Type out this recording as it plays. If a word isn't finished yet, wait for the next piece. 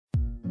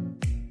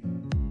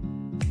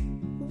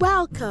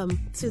Welcome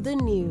to the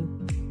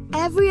new.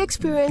 Every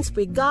experience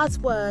with God's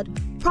Word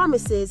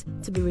promises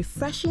to be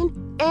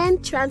refreshing and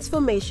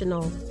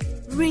transformational.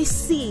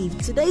 Receive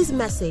today's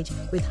message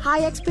with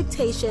high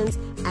expectations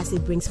as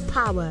it brings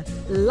power,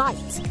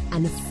 light,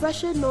 and a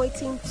fresh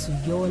anointing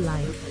to your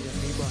life. Look at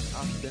your neighbor and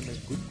ask them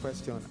a good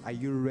question. Are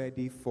you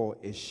ready for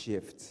a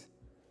shift?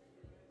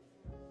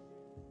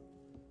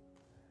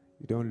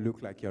 You don't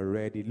look like you're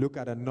ready. Look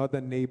at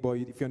another neighbor.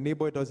 If your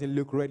neighbor doesn't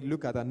look ready,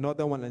 look at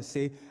another one and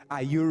say,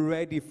 are you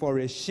ready for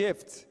a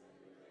shift?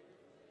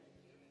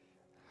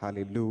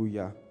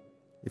 Hallelujah.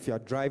 If you're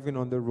driving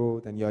on the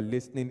road and you're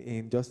listening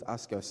in, just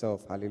ask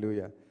yourself,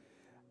 hallelujah,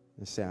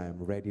 and say, I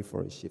am ready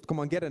for a shift. Come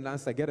on, get an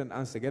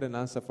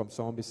answer from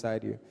someone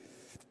beside you.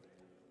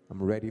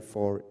 I'm ready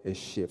for a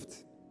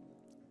shift.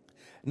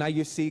 Now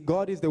you see,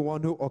 God is the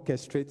one who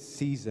orchestrates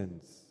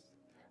seasons.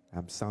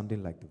 I'm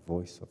sounding like the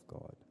voice of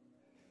God.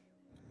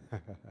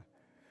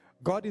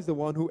 God is the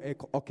one who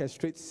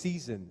orchestrates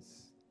seasons.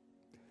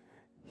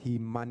 He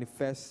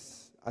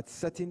manifests at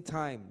certain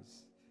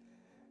times.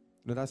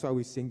 That's why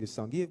we sing the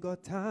song, you've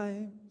got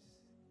times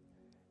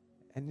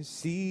and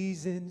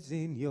seasons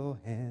in your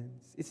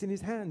hands. It's in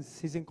his hands.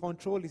 He's in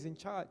control. He's in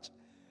charge.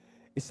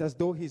 It's as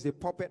though he's a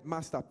puppet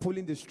master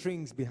pulling the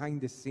strings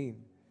behind the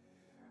scene,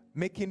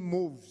 making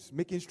moves,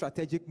 making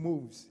strategic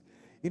moves.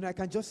 I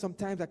can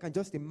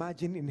just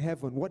imagine in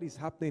heaven what is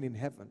happening in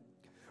heaven.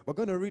 We're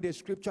going to read a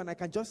scripture and I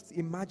can just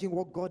imagine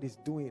what God is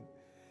doing.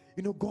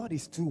 God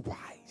is too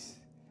wise.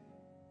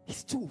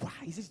 He's too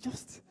wise. It's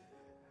just,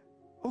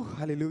 oh,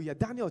 hallelujah.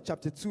 Daniel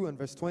chapter 2 and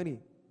verse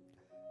 20.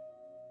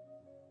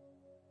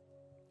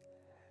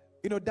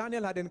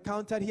 Daniel had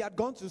encountered, he had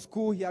gone to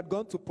school, he had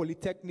gone to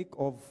Polytechnic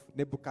of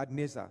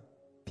Nebuchadnezzar,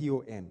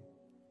 P-O-N.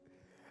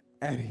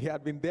 And he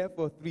had been there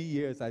for 3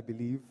 years, I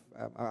believe.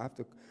 I have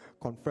to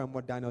confirm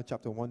what Daniel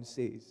chapter 1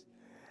 says.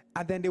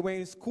 And then they were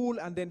in school,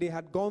 and then they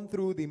had gone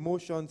through the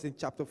motions. In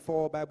chapter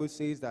 4, Bible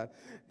says that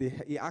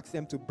he asked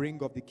them to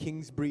bring of the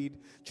king's breed,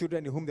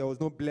 children in whom there was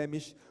no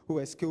blemish, who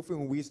were skillful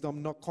in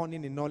wisdom, not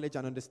cunning in knowledge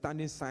and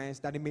understanding science,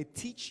 that they may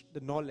teach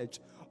the knowledge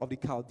of the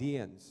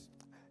Chaldeans.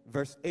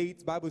 Verse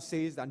 8, Bible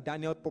says, and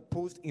Daniel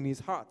proposed in his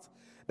heart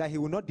that he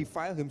would not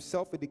defile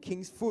himself with the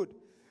king's food.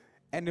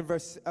 And in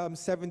verse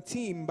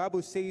 17,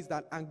 Bible says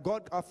that, and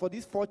God, for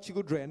these 4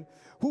 children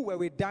who were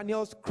with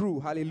Daniel's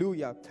crew,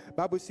 hallelujah,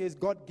 Bible says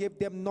God gave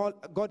them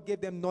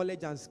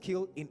knowledge and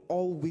skill in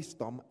all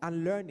wisdom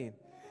and learning.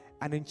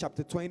 And in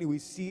chapter 20, we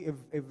see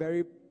a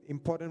very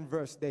important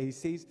verse there. He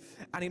says,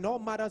 and in all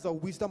matters of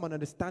wisdom and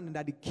understanding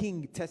that the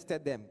king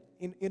tested them.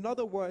 In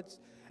other words,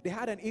 they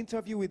had an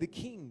interview with the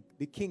king.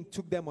 The king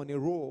took them on a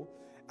roll.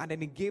 And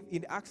then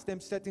he asked them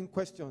certain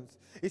questions.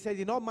 He says,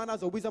 in all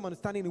manners of wisdom and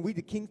understanding in which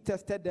the king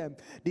tested them,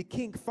 the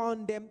king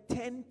found them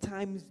 10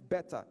 times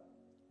better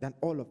than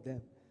all of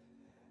them.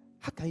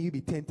 How can you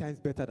be 10 times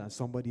better than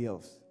somebody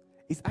else?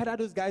 It's either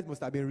those guys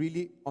must have been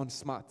really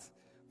unsmart,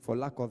 for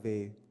lack of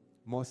a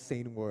more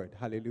sane word,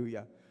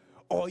 hallelujah,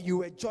 or you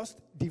were just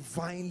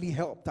divinely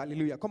helped,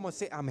 hallelujah. Come on,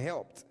 say, I'm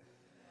helped.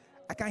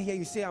 I can't hear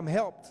you say, I'm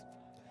helped.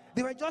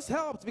 They were just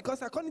helped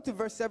because according to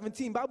verse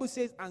 17, Bible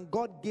says, and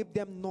God gave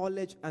them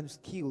knowledge and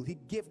skill. He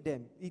gave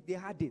them. They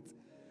had it.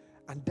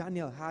 And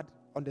Daniel had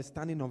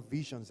understanding of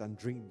visions and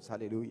dreams.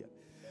 Hallelujah.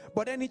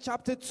 But then in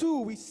chapter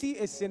 2, we see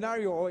a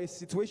scenario or a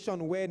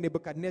situation where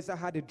Nebuchadnezzar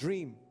had a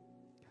dream.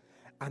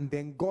 And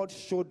then God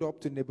showed up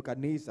to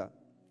Nebuchadnezzar,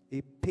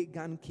 a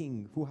pagan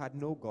king who had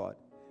no God.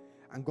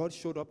 And God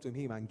showed up to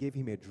him and gave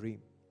him a dream.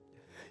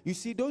 You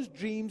see, those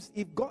dreams,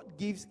 if God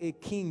gives a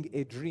king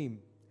a dream,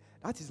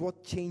 that is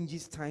what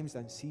changes times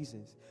and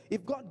seasons.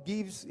 If God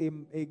gives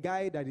a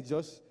guy that is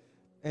just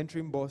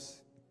entering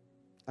bus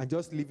and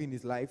just living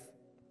his life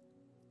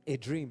a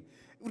dream,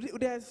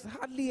 there's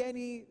hardly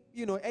any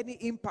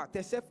impact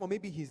except for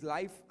maybe his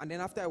life, and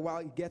then after a while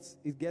it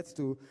gets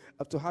to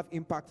have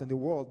impact on the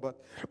world.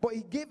 But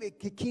he gave a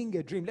king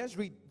a dream. Let's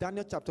read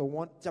Daniel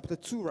chapter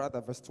 2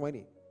 verse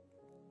 20.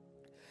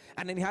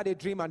 And then he had a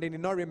dream and then he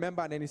did not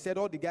remember, and then he said,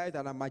 all the guys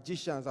that are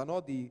magicians and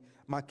all the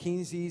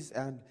McKinseys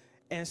and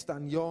Ernst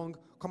and Young,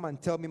 come and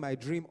tell me my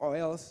dream or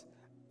else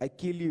I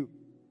kill you.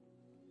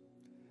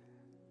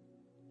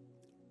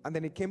 And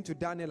then it came to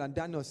Daniel, and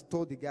Daniel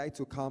told the guy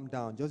to calm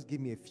down. Just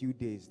give me a few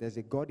days. There's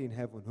a God in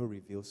heaven who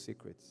reveals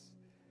secrets.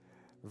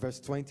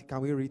 Verse 20,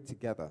 can we read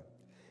together?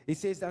 It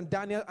says, and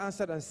Daniel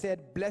answered and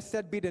said,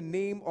 blessed be the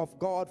name of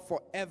God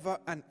forever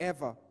and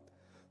ever.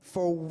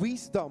 For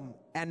wisdom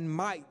and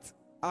might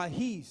are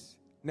his.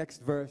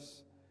 Next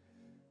verse.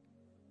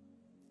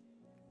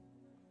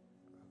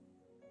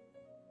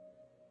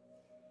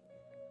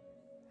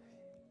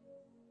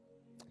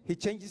 He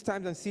changes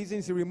times and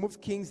seasons. He removes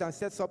kings and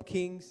sets up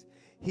kings.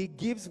 He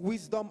gives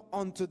wisdom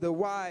unto the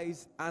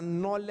wise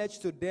and knowledge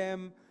to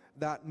them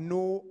that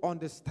know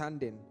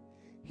understanding.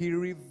 He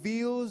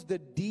reveals the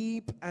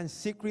deep and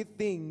secret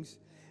things.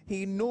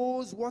 He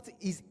knows what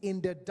is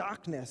in the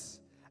darkness,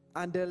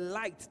 and the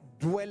light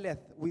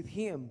dwelleth with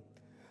him.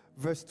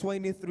 Verse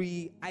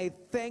 23, I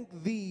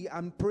thank thee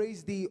and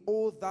praise thee,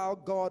 O thou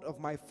God of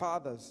my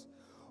fathers,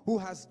 who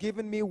has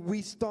given me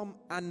wisdom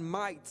and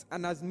might,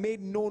 and has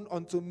made known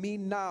unto me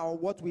now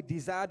what we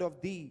desired of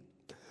thee.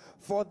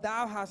 For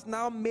thou hast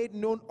now made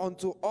known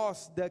unto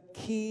us the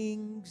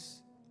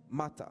king's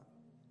matter.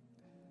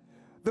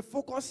 The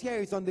focus here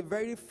is on the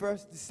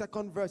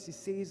second verse. It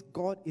says,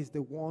 God is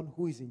the one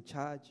who is in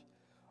charge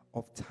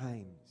of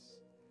times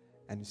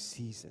and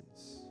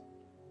seasons.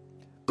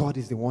 God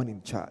is the one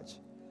in charge.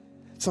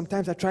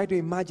 Sometimes I try to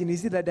imagine,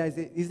 is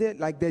it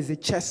like there's a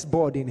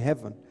chessboard in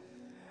heaven?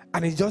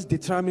 And it's just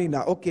determining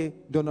that, okay,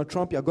 Donald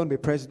Trump, you're going to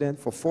be president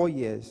for 4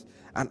 years.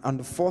 And on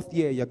the 4th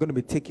year, you're going to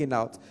be taken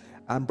out.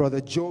 And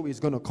Brother Joe is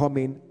going to come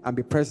in and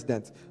be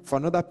president for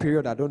another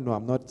period. I don't know.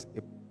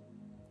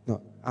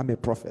 I'm a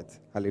prophet.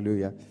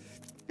 Hallelujah.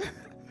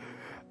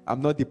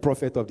 I'm not the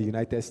prophet of the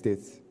United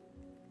States.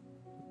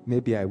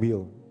 Maybe I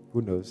will.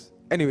 Who knows?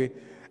 Anyway,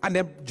 and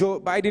then Joe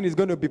Biden is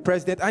going to be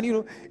president.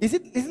 And is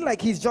it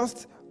like he's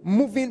just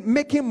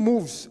making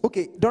moves?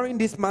 Okay, during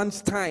this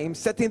man's time,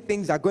 certain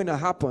things are going to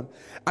happen.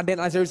 And then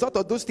as a result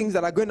of those things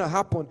that are going to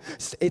happen,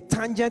 a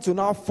tangent will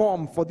now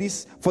form for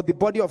the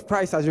body of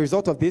Christ as a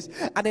result of this.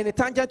 And then a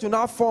tangent will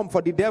now form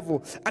for the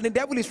devil. And the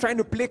devil is trying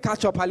to play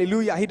catch up.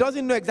 Hallelujah. He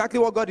doesn't know exactly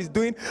what God is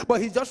doing,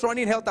 but he's just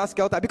running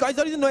helter-skelter because he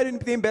doesn't know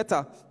anything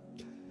better.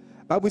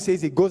 Bible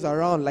says he goes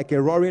around like a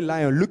roaring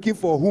lion looking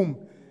for whom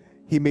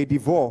he may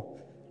devour,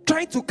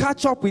 trying to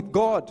catch up with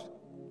God.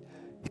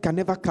 He can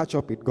never catch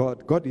up with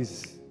God. God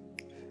is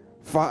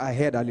far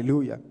ahead.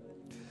 Hallelujah.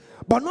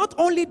 But not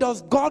only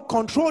does God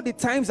control the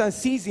times and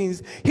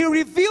seasons, he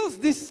reveals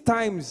these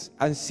times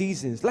and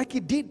seasons like he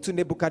did to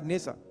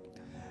Nebuchadnezzar.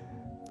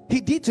 He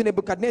did to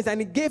Nebuchadnezzar,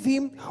 and he gave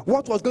him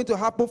what was going to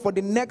happen for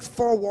the next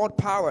 4 world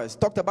powers.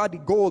 Talked about the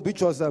gold,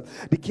 which was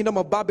the kingdom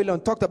of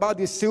Babylon. Talked about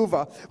the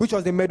silver, which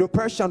was the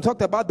Medo-Persian.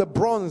 Talked about the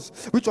bronze,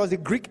 which was the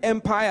Greek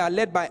empire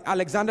led by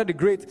Alexander the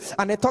Great.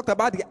 And they talked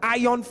about the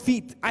iron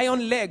feet,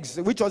 iron legs,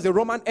 which was the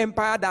Roman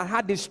empire that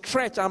had to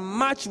stretch and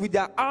march with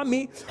their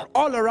army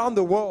all around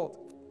the world.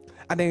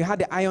 And then you had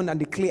the iron and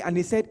the clay. And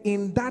he said,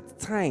 in that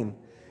time,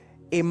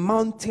 a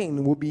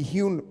mountain will be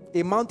hewn,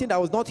 a mountain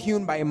that was not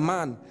hewn by a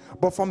man,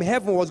 but from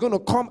heaven was going to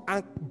come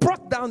and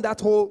brought down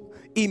that whole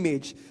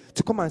image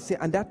to come and say,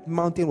 and that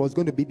mountain was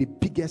going to be the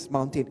biggest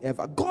mountain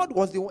ever. God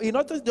was the one. He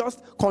not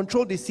just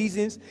controlled the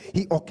seasons,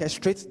 he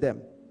orchestrates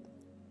them.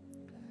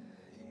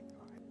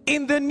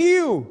 In the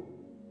new,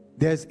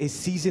 there's a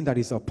season that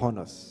is upon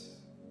us.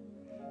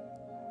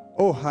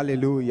 Oh,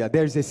 hallelujah.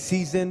 There's a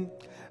season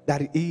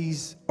that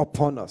is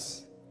upon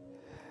us.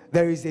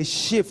 There is a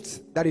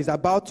shift that is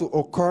about to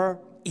occur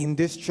in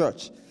this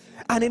church.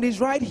 And it is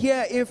right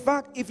here. In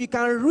fact, if you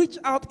can reach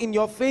out in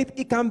your faith,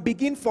 it can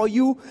begin for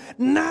you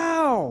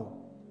now.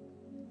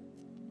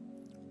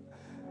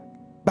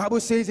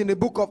 Bible says in the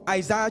book of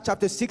Isaiah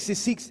chapter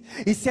 66,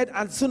 he said,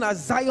 as soon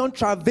as Zion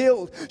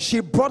travailed, she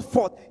brought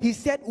forth. He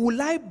said,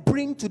 will I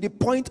bring to the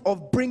point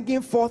of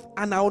bringing forth,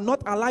 and I will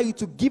not allow you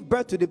to give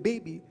birth to the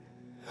baby?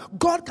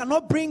 God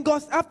cannot bring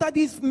us after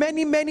these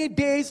many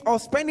days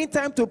of spending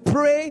time to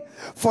pray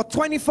for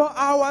 24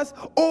 hours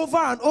over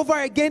and over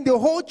again, the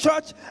whole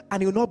church,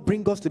 and he will not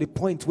bring us to the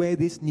point where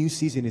this new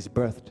season is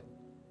birthed.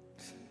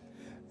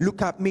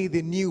 Look at me,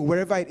 the new,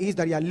 wherever it is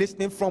that you are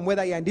listening from,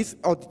 whether you're in this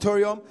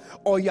auditorium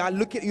or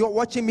you're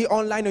watching me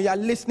online or you're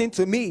listening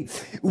to me.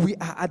 We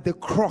are at the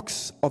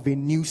crux of a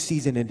new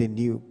season and the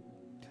new.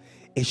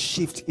 A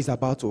shift is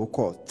about to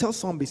occur. Tell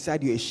someone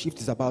beside you, a shift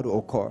is about to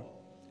occur.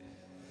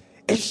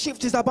 A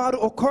shift is about to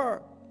occur.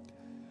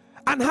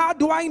 And how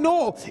do I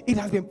know? It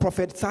has been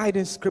prophesied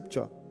in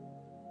scripture.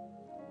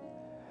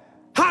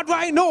 How do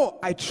I know?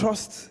 I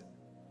trust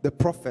the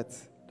prophet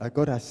that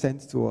God has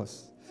sent to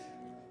us.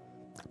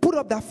 Put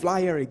up that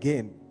flyer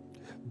again.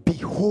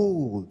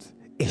 Behold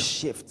a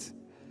shift.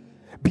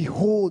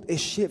 Behold a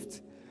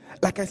shift.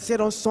 Like I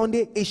said on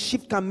Sunday, a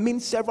shift can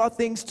mean several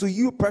things to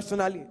you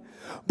personally.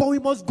 But we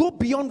must go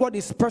beyond what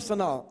is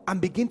personal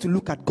and begin to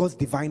look at God's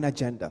divine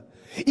agenda.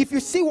 If you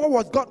see what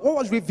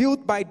was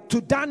revealed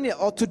to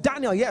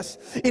Daniel,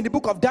 yes, in the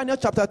book of Daniel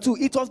chapter 2,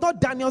 it was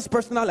not Daniel's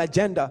personal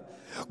agenda.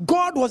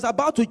 God was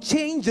about to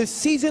change the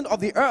season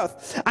of the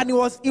earth, and he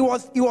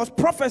was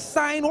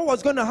prophesying what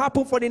was going to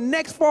happen for the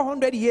next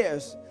 400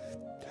 years.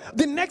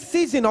 The next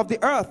season of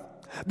the earth.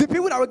 The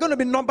people that were going to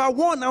be number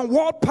one and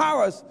world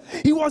powers.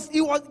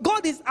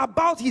 God is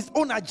about his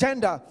own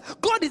agenda.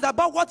 God is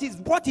about what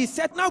he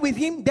said. Now with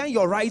him, then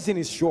your rising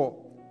is sure.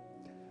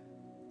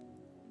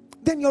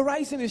 Then your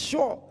rising is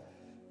sure.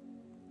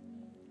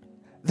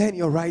 Then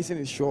your rising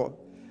is sure.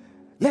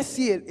 Let's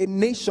see a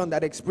nation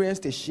that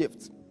experienced a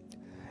shift.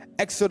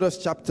 Exodus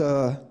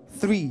chapter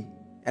 3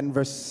 and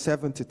verse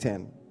 7 to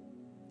 10.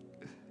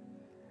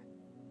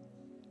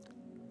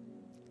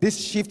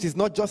 This shift is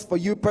not just for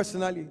you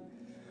personally,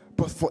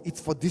 but it's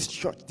for this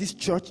church. This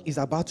church is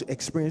about to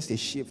experience a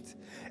shift.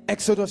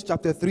 Exodus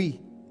chapter 3,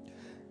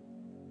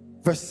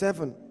 verse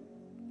 7.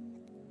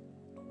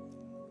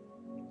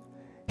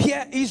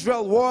 Here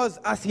Israel was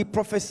as he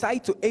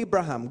prophesied to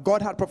Abraham.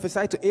 God had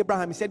prophesied to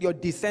Abraham. He said, your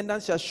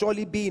descendants shall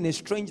surely be in a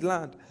strange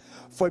land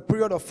for a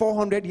period of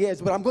 400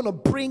 years, but I'm going to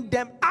bring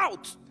them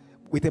out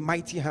with a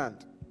mighty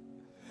hand.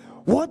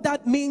 What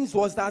that means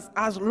was that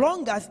as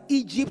long as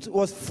Egypt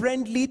was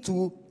friendly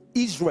to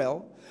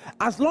Israel,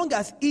 as long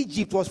as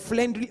Egypt was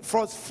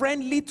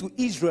friendly to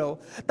Israel,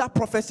 that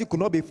prophecy could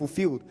not be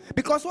fulfilled.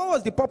 Because what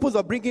was the purpose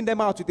of bringing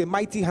them out with a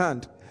mighty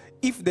hand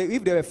if they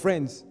were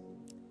friends?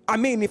 I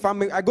mean, if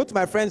I go to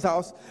my friend's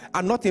house,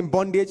 I'm not in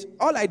bondage.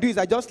 All I do is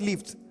I just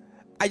leave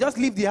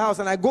the house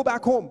and I go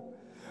back home.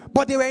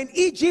 But they were in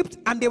Egypt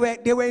and they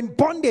were in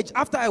bondage.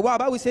 After a while,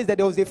 the Bible says that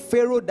there was a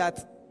Pharaoh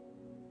that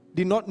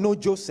did not know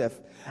Joseph,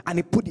 and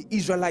he put the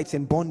Israelites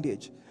in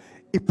bondage.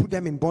 He put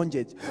them in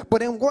bondage.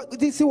 But then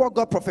you see what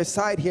God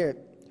prophesied here?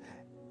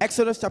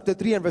 Exodus chapter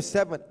 3 and verse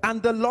 7.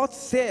 And the Lord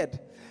said,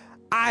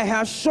 I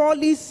have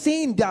surely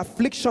seen the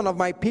affliction of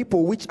my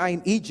people which are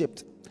in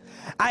Egypt.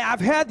 I have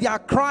heard their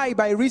cry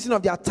by reason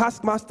of their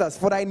taskmasters,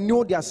 for I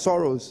know their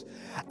sorrows.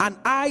 And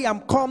I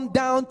am come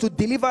down to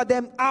deliver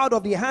them out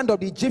of the hand of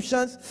the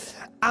Egyptians,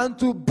 and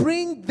to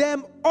bring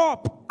them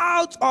up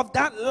out of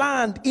that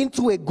land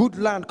into a good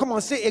land. Come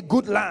on, say a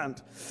good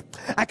land.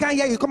 I can't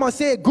hear you. Come on,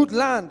 say a good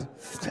land.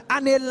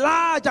 And a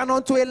large, and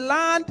unto a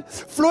land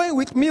flowing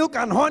with milk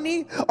and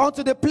honey,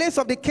 unto the place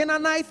of the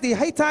Canaanites, the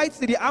Hittites,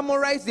 the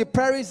Amorites, the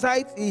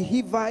Perizzites, the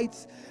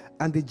Hivites,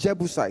 and the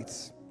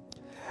Jebusites.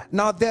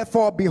 Now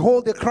therefore,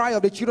 behold, the cry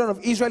of the children of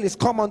Israel is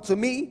come unto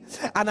me,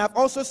 and I've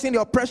also seen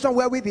the oppression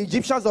wherewith the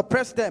Egyptians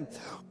oppressed them.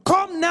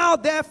 Come now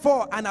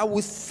therefore, and I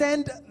will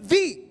send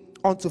thee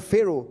unto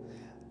Pharaoh,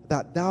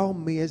 that thou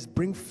mayest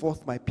bring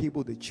forth my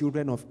people, the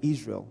children of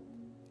Israel,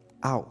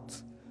 out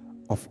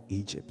of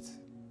Egypt.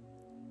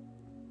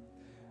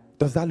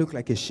 Does that look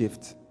like a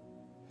shift?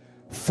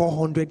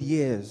 400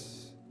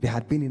 years they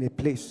had been in a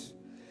place.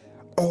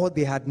 All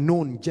they had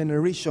known,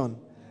 generation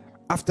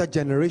after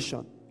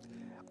generation,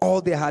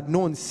 all they had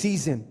known,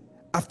 season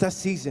after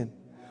season,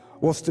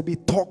 was to be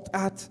talked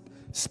at,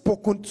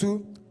 spoken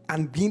to,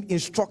 and being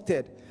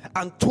instructed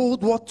and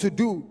told what to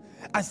do.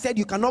 And said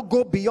you cannot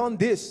go beyond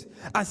this.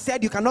 And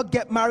said you cannot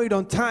get married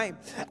on time.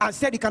 And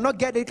said you cannot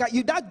get it.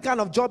 That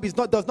kind of job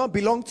does not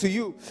belong to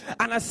you.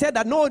 And I said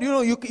that no,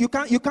 you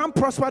can't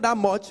prosper that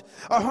much.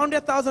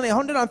 100,000,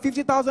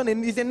 150,000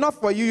 is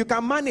enough for you. You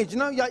can manage.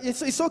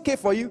 It's okay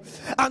for you.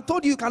 And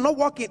told you cannot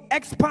walk in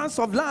expanse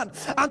of land.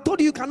 And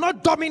told you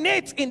cannot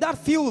dominate in that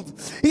field.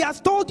 He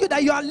has told you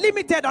that you are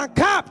limited and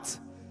capped.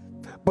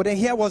 But then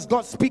here was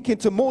God speaking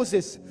to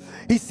Moses.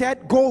 He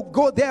said,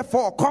 go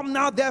therefore, come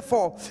now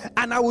therefore,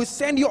 and I will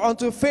send you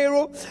unto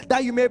Pharaoh,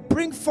 that you may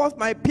bring forth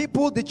my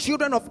people, the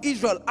children of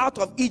Israel, out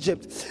of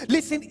Egypt.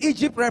 Listen,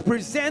 Egypt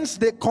represents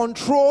the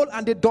control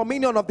and the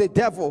dominion of the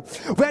devil,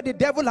 where the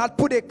devil had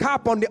put a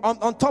cap on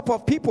top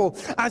of people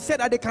and said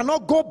that they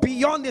cannot go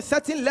beyond a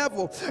certain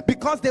level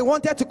because they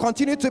wanted to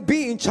continue to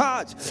be in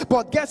charge.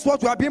 But guess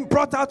what? We are being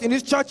brought out in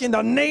this church in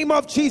the name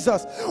of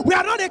Jesus. We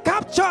are not a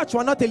capped church.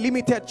 We are not a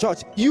limited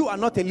church. You are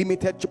not a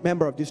limited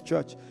member of this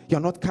church.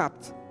 You're not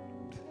capped.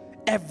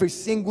 Every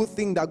single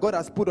thing that God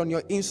has put on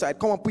your inside,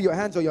 come on, put your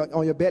hands on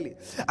your belly.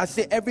 I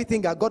say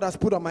everything that God has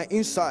put on my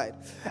inside,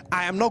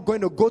 I am not going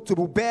to go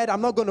to bed.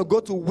 I'm not going to go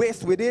to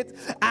waste with it.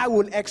 I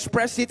will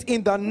express it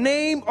in the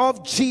name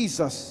of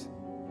Jesus.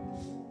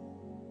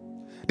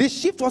 This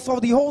shift was for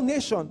the whole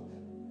nation.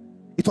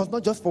 It was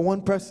not just for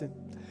one person.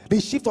 The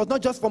shift was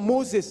not just for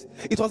Moses.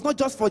 It was not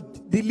just for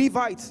the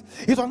Levites.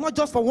 It was not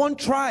just for one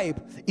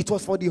tribe. It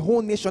was for the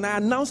whole nation. I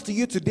announce to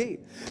you today,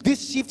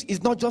 this shift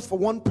is not just for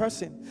one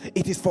person.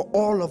 It is for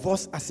all of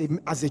us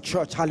as a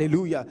church.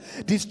 Hallelujah.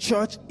 This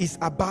church is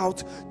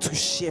about to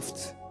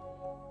shift.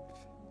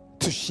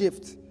 To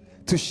shift.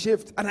 To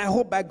shift. And I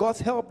hope by God's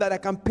help that I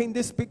can paint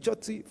this picture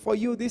for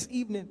you this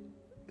evening.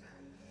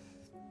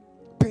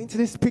 Paint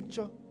this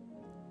picture.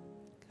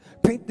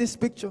 Paint this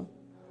picture.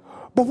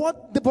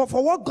 But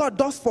for what God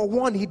does for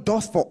one, He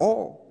does for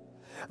all.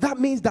 That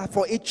means that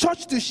for a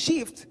church to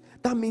shift,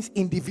 that means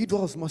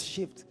individuals must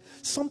shift.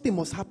 Something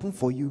must happen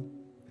for you.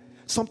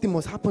 Something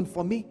must happen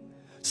for me.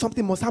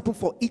 Something must happen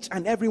for each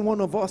and every one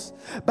of us.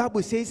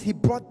 Bible says He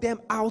brought them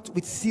out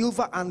with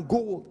silver and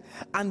gold,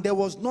 and there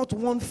was not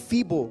one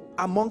feeble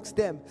amongst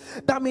them.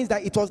 That means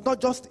that it was not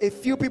just a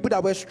few people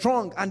that were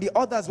strong and the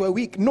others were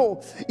weak.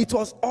 No, it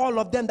was all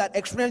of them that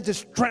experienced the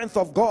strength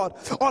of God.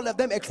 All of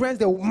them experienced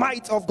the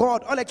might of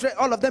God.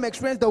 All of them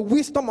experienced the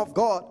wisdom of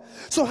God.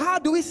 So how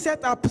do we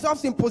set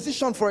ourselves in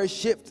position for a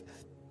shift?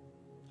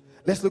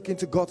 Let's look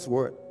into God's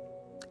word.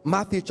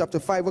 Matthew chapter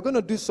 5. We're going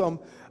to do some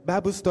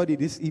Bible study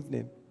this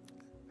evening.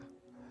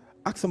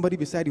 Ask somebody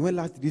beside you, when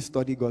last did you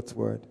study God's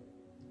word?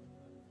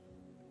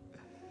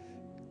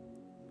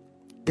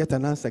 Get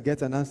an answer,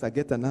 get an answer,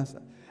 get an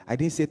answer. I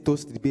didn't say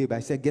toast the babe, I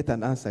said get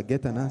an answer,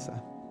 get an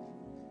answer.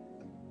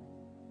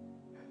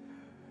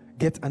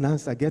 Get an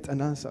answer, get an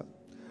answer.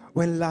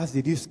 When last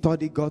did you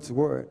study God's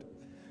word?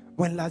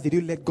 When last did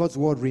you let God's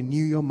word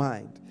renew your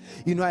mind?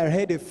 You know, I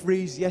heard a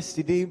phrase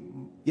yesterday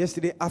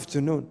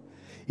afternoon.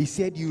 He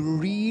said, you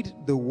read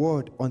the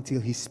word until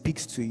He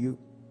speaks to you.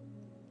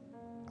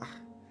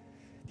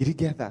 Did you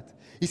get that?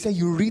 He said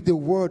you read the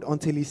word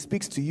until He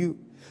speaks to you.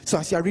 So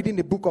as you are reading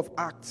the book of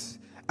Acts,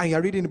 and you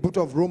are reading the book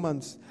of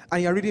Romans,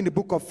 and you're reading the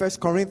book of 1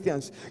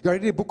 Corinthians, you're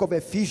reading the book of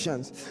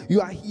Ephesians,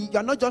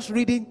 you're not just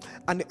reading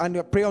and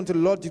you pray unto the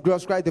Lord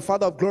Jesus Christ, the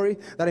Father of glory,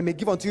 that He may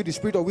give unto you the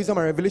spirit of wisdom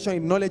and revelation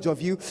in knowledge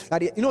of you.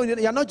 That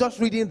you're not just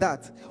reading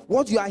that.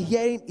 What you are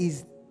hearing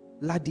is,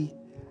 Laddie,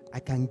 I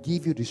can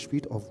give you the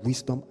spirit of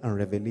wisdom and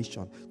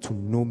revelation to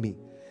know me.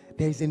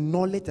 There is a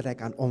knowledge that I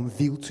can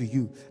unveil to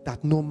you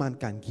that no man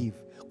can give.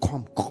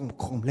 Come,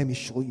 let me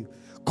show you.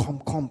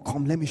 Come,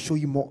 let me show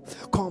you more.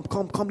 Come,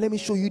 let me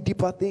show you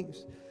deeper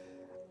things.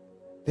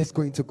 Let's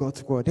go into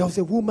God's word. There was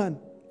a woman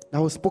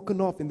that was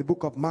spoken of in the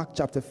book of Mark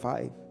chapter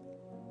 5.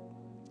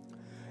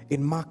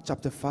 In Mark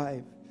chapter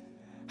 5,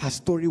 her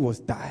story was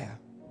dire.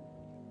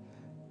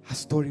 Her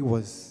story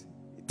was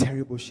in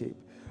terrible shape.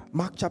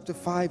 Mark chapter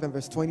 5 and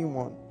verse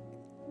 21.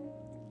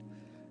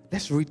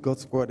 Let's read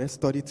God's word. Let's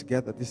study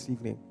together this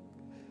evening.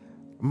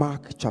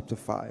 Mark chapter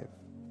 5.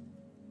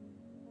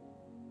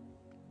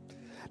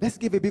 Let's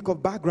give a bit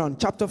of background.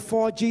 Chapter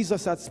 4,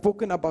 Jesus had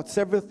spoken about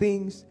several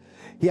things.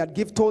 He had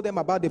told them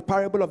about the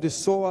parable of the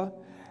sower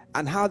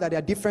and how that there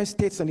are different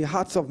states on the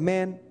hearts of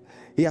men.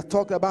 He had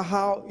talked about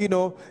how,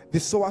 the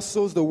sower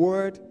sows the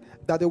word,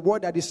 that the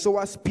word that the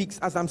sower speaks,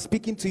 as I'm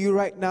speaking to you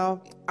right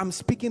now, I'm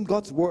speaking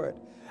God's word.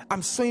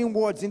 I'm sowing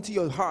words into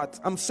your heart.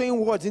 I'm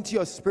sowing words into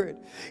your spirit.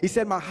 He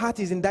said, my heart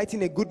is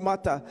inditing a good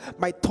matter.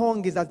 My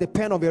tongue is as the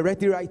pen of a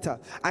ready writer.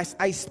 As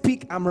I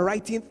speak, I'm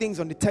writing things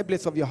on the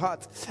tablets of your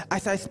heart.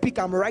 As I speak,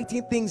 I'm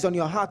writing things on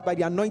your heart by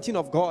the anointing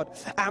of God.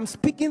 I'm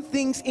speaking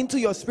things into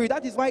your spirit.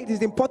 That is why it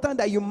is important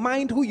that you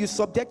mind who you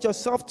subject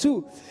yourself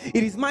to.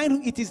 It is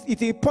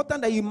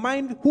important that you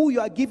mind who you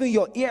are giving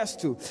your ears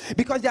to.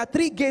 Because there are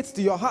 3 gates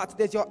to your heart.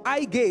 There's your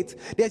eye gate,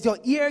 there's your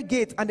ear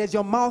gate, and there's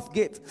your mouth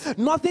gate.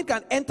 Nothing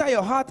can enter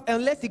your heart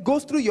unless it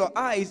goes through your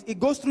eyes, it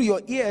goes through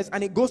your ears,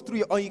 and it goes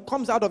through or it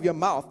comes out of your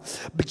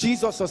mouth. But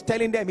Jesus was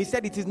telling them, he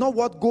said, it is not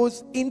what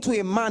goes into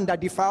a man that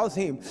defiles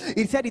him.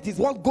 He said it is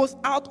what goes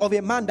out of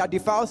a man that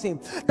defiles him.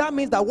 That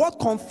means that what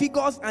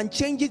configures and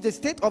changes the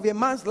state of a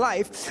man's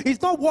life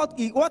is not what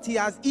he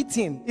has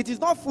eaten. It is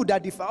not food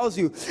that defiles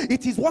you.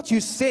 It is what you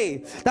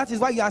say. That is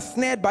why you are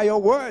snared by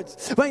your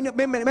words. When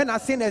men are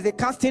saying there's a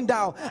casting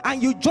down,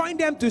 and you join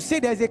them to say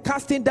there's a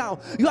casting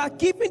down, you are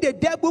giving the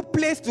devil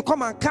place to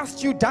come and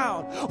cast you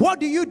down.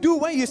 What do you do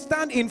when you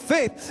stand in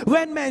faith?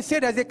 When men say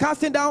there's a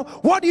casting down,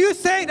 what do you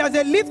say? There's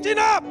a lifting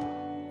up.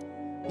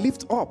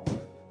 Lift up.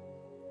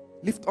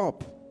 Lift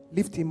up.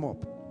 Lift him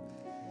up.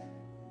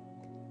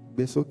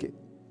 It's okay.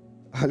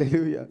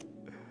 Hallelujah.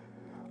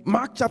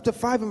 Mark chapter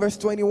 5 and verse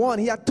 21,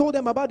 he had told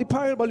them about the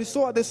parable of the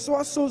sower. The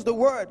sower sows the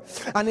word,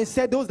 and he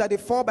said those that they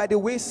fall by the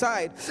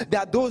wayside,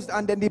 that those,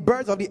 and then the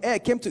birds of the air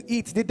came to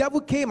eat. The devil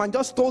came and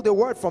just stole the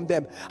word from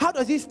them. How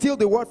does he steal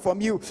the word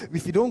from you?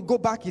 If you don't go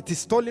back, it is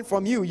stolen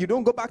from you. You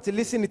don't go back to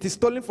listen, it is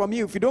stolen from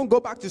you. If you don't go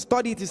back to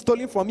study, it is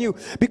stolen from you,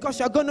 because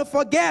you're going to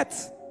forget.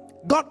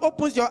 God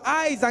opens your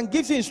eyes and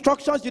gives you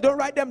instructions, you don't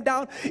write them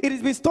down, it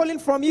has been stolen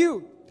from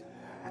you.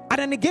 And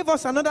then he gave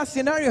us another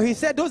scenario. He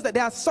said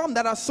there are some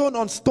that are sown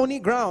on stony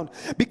ground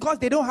because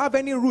they don't have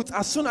any roots.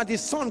 As soon as the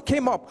sun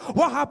came up,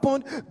 what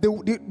happened?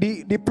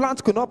 The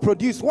plant could not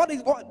produce.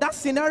 That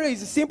scenario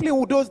is simply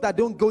with those that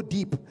don't go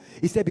deep.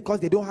 He said because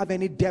they don't have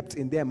any depth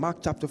in them. Mark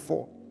chapter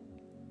 4.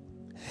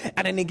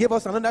 And then he gave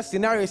us another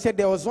scenario. He said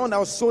there was one that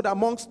was sowed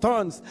amongst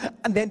thorns,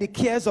 and then the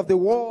cares of the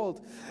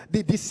world,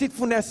 the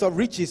deceitfulness of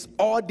riches,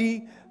 or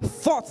the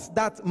thoughts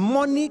that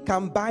money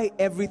can buy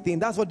everything.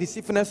 That's what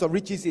deceitfulness of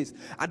riches is.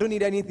 I don't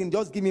need anything,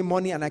 just give me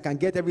money and I can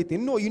get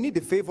everything. No, you need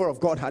the favor of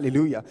God.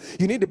 Hallelujah.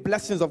 You need the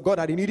blessings of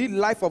God. You need the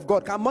life of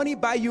God. Can money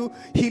buy you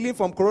healing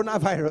from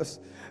coronavirus?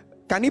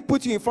 Can it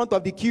put you in front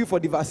of the queue for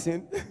the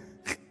vaccine?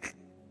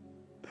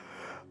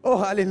 Oh,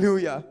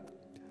 hallelujah.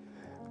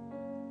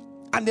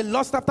 And they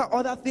lust after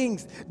other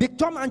things. They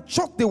come and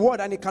choke the word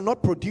and it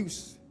cannot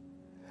produce.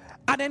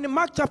 And then in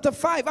Mark chapter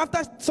 5,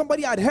 after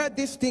somebody had heard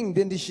this thing,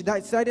 then they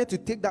decided to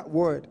take that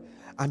word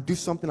and do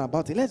something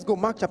about it. Let's go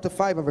Mark chapter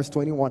 5 and verse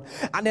 21.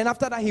 And then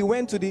after that, he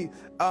went to the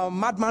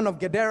madman of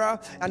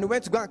Gadara, and he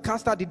went to go and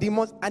cast out the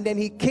demons, and then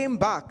he came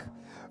back.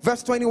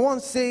 Verse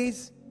 21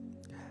 says,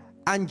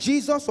 and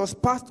Jesus was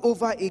passed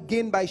over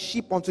again by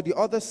sheep unto the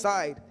other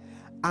side,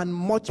 and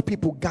much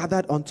people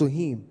gathered unto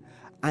him,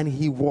 and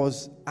he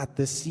was at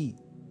the sea.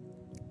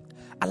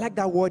 I like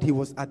that word, he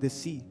was at the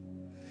sea.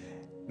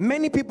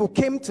 Many people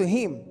came to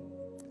him,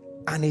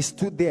 and he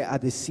stood there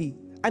at the sea,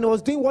 and he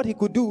was doing what he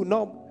could do.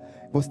 No,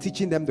 he was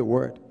teaching them the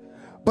word.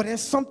 But then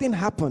something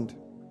happened.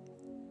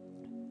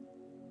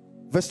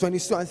 Verse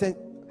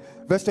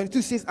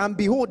 22 says, and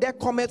behold, there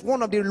cometh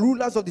one of the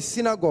rulers of the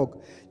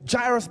synagogue,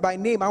 Jairus by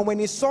name, and when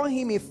he saw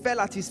him, he fell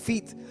at his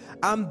feet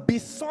and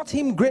besought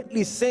him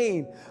greatly,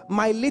 saying,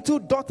 my little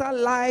daughter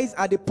lies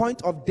at the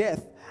point of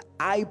death.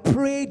 I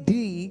pray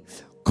thee,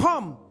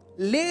 come,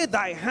 lay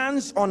thy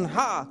hands on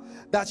her,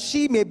 that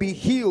she may be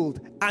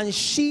healed, and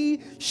she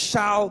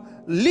shall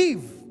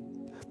live.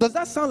 Does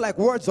that sound like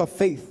words of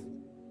faith?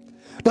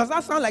 Does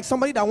that sound like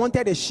somebody that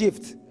wanted a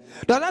shift?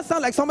 Does that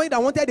sound like somebody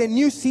that wanted a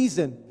new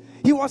season?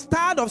 He was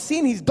tired of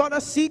seeing his daughter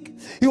sick.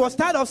 He was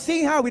tired of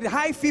seeing her with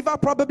high fever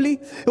probably.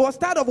 He was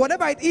tired of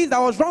whatever it is that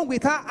was wrong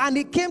with her. And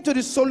he came to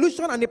the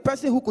solution and the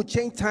person who could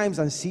change times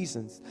and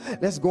seasons.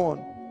 Let's go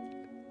on.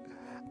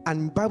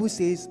 And the Bible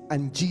says,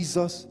 and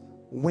Jesus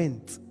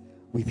went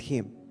with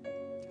him.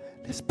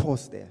 Let's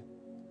pause there.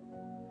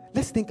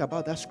 Let's think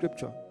about that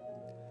scripture.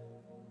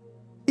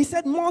 He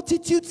said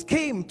multitudes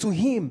came to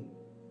him.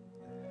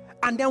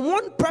 And then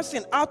one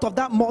person out of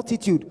that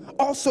multitude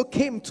also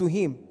came to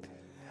him.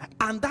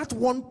 And that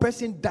one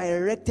person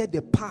directed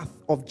the path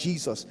of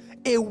Jesus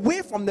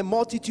away from the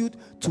multitude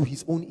to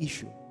his own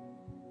issue.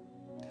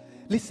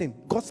 Listen,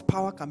 God's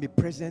power can be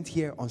present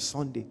here on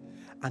Sunday,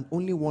 and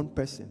only one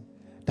person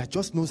that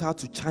just knows how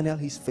to channel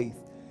his faith.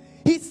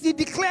 He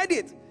declared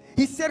it.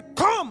 He said,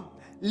 come,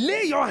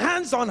 lay your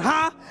hands on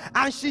her,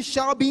 and she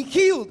shall be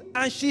healed,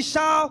 and she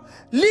shall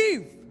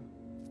live.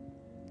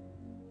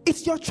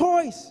 It's your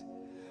choice.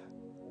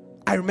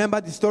 I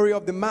remember the story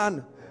of the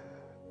man.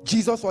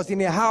 Jesus was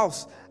in a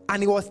house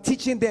and he was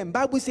teaching them.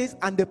 Bible says,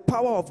 and the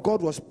power of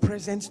God was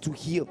present to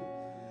heal.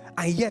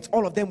 And yet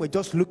all of them were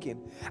just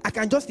looking. I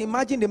can just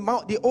imagine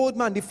the old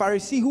man, the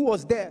Pharisee who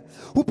was there,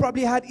 who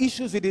probably had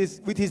issues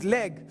with his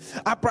leg.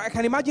 I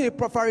can imagine a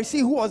Pharisee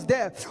who was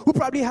there, who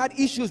probably had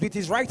issues with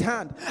his right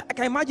hand. I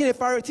can imagine a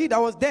Pharisee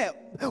that was there,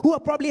 who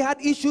probably had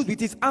issues with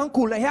his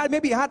ankle.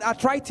 Maybe he had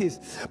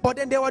arthritis. But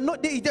then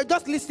they're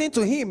just listening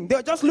to him. They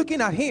were just looking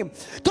at him,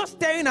 just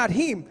staring at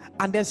him.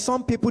 And then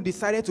some people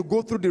decided to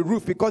go through the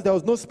roof because there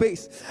was no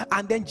space.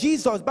 And then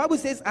Jesus, Bible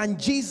says, and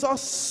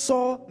Jesus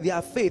saw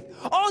their faith.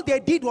 All they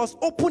did was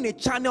open a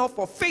channel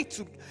for faith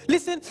to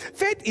listen.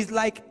 Faith is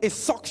like a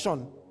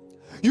suction.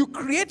 You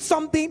create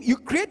something, you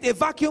create a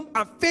vacuum,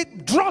 and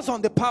faith draws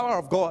on the power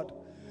of God.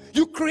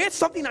 You create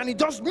something and it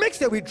just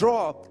makes a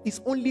withdrawal. It's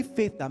only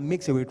faith that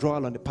makes a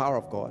withdrawal on the power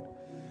of God.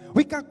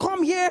 We can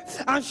come here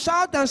and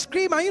shout and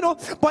scream, and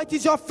but it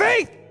is your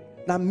faith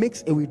that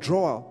makes a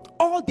withdrawal.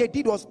 All they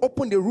did was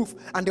open the roof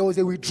and there was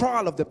a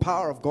withdrawal of the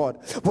power of God.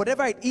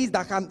 Whatever it is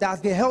that's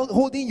been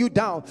holding you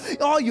down,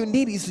 all you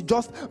need is to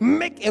just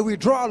make a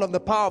withdrawal on the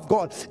power of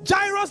God.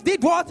 Jairus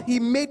did what? He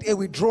made a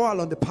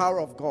withdrawal on the power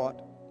of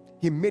God.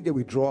 He made a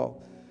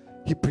withdrawal.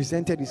 He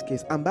presented his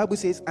case. And Bible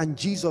says, and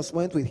Jesus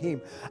went with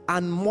him,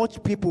 and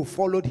much people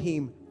followed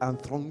him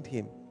and thronged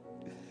him.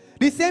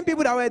 The same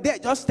people that were there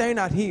just staring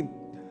at him,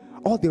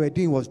 all they were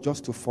doing was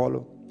just to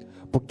follow.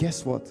 But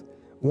guess what?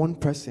 One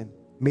person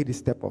made a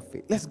step of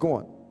faith. Let's go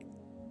on.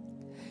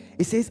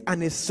 It says,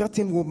 and a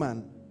certain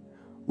woman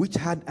which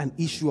had an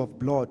issue of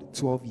blood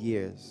 12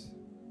 years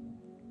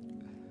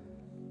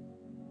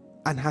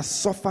and has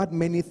suffered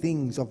many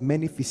things of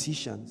many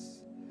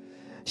physicians.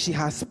 She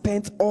has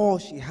spent all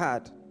she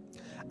had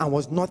and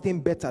was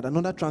nothing better.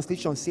 Another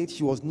translation said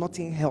she was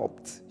nothing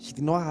helped. She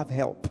did not have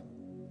help,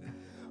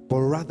 but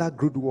rather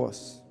grew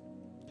worse.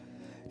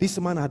 This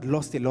woman had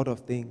lost a lot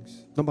of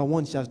things. Number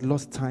one, she has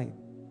lost time.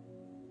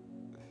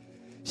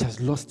 She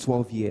has lost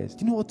 12 years.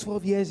 Do you know what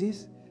 12 years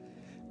is?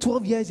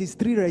 12 years is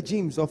 3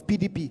 regimes of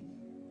PDP.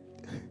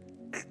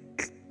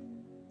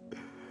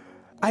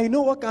 I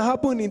know what can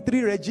happen in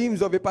 3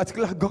 regimes of a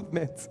particular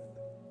government.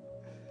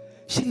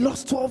 She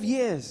lost 12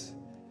 years.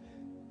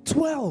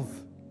 12.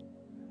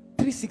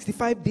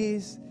 365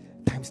 days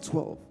times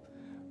 12.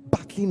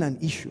 Battling an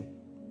issue.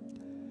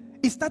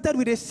 It started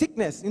with a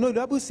sickness. The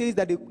Bible says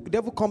that the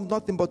devil comes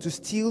nothing but to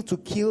steal, to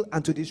kill,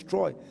 and to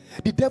destroy.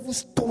 The devil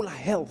stole her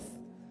health.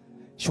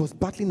 She was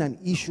battling an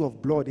issue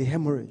of blood, a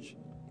hemorrhage.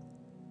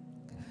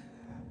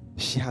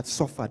 She had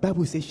suffered. The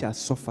Bible says she has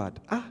suffered.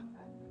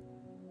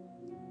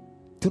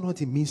 Do you know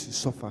what it means to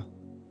suffer?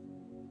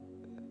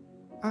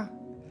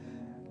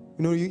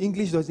 Your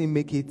English doesn't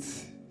make it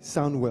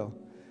sound well.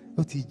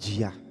 Not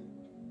Gia.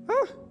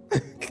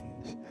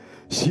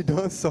 She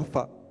don't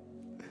suffer.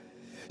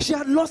 She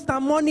had lost her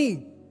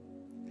money.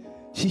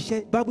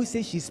 Bible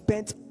says she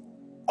spent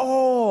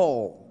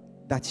all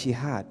that she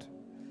had.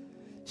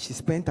 She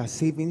spent her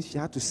savings. She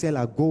had to sell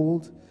her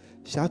gold.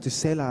 She had to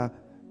sell her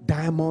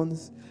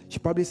diamonds. She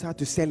probably had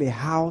to sell a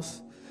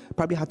house.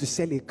 Probably had to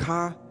sell a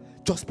car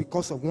just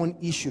because of one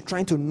issue.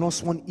 Trying to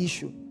nurse one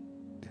issue.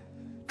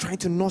 Trying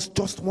to nurse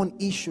just one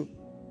issue.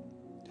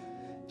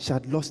 She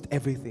had lost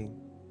everything.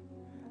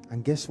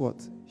 And guess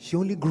what? She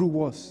only grew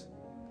worse.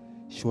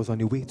 She was on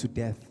the way to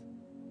death.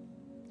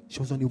 She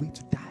was on the way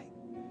to die.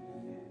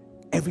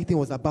 Everything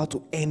was about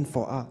to end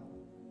for her.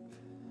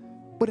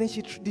 But then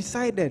she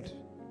decided,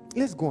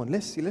 let's go on.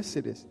 Let's see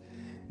this.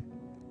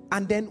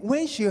 And then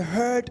when she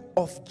heard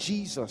of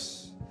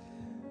Jesus,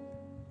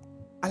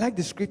 I like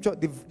the scripture,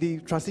 the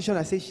translation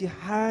that says she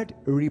heard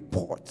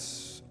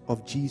reports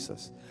of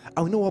Jesus.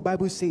 And we know what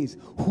Bible says.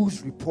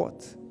 Whose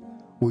report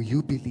will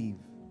you believe?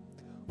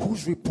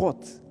 Whose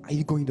report are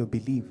you going to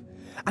believe?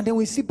 And then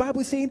we see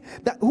Bible saying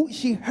that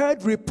she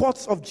heard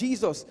reports of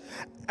Jesus.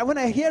 And when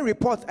I hear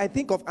reports, I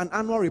think of an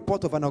annual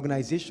report of an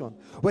organization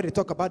where they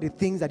talk about the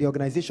things that the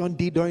organization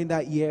did during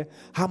that year,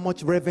 how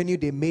much revenue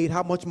they made,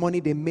 how much money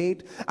they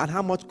made, and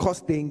how much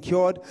cost they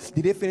incurred.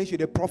 Did they finish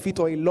with a profit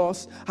or a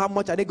loss? How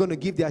much are they going to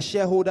give their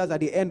shareholders at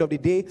the end of the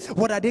day?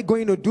 What are they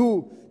going to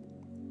do?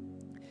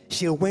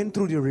 She went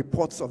through the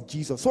reports of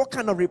Jesus. What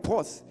kind of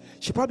reports?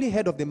 She probably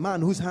heard of the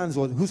man whose hand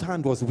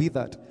was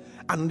withered.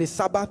 And on the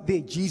Sabbath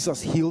day,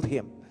 Jesus healed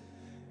him.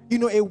 You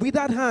know, a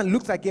withered hand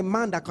looks like a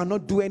man that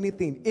cannot do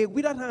anything. A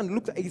withered hand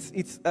looks like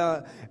it's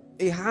a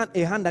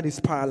hand that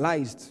is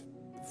paralyzed,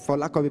 for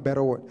lack of a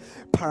better word.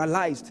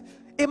 Paralyzed.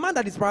 A man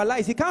that is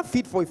paralyzed, he can't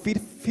feed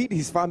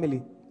his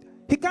family.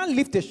 He can't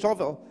lift a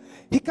shovel.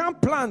 He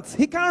can't plant.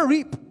 He can't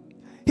reap.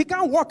 He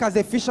can't walk as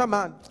a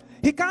fisherman.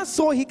 He can't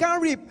sow, he can't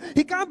reap,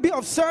 he can't be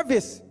of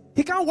service,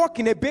 he can't work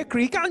in a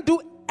bakery, he can't do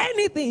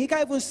anything, he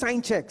can't even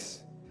sign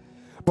checks.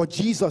 But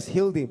Jesus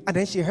healed him. And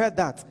then she heard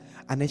that,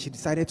 and then she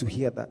decided to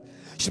hear that.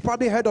 She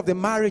probably heard of the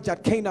marriage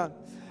at Canaan,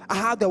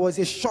 how there was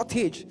a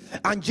shortage,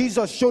 and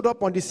Jesus showed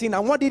up on the scene.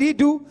 And what did he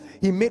do?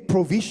 He made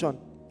provision.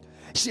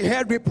 She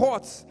heard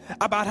reports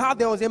about how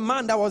there was a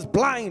man that was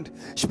blind.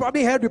 She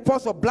probably heard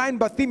reports of blind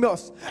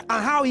Bartimaeus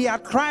and how he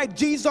had cried,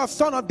 Jesus,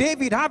 son of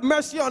David, have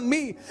mercy on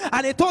me.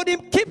 And they told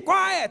him, keep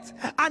quiet.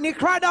 And he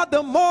cried out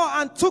the more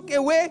and took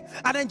away.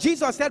 And then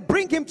Jesus said,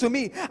 bring him to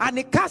me. And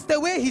he cast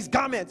away his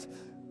garment.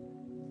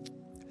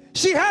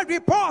 She heard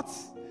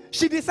reports.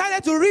 She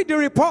decided to read the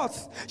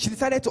reports. She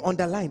decided to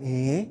underline,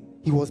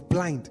 he was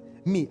blind.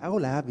 Me,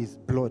 all I have is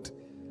blood.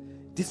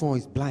 This one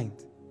is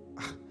blind.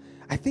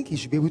 I think he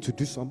should be able to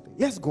do something.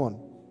 Yes, go on.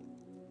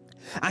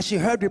 And she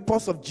heard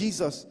reports of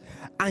Jesus,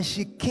 and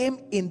she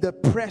came in the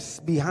press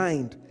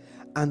behind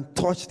and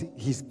touched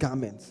his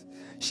garments.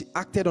 She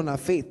acted on her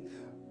faith.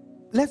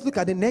 Let's look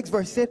at the next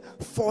verse. It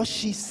said, for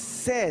she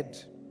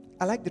said,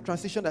 I like the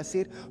translation that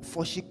said,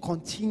 for she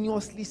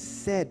continuously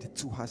said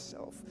to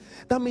herself.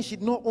 That means she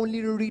not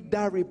only read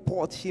that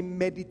report, she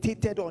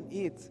meditated on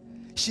it.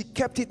 She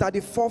kept it at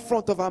the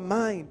forefront of her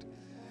mind.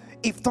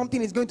 If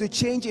something is going to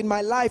change in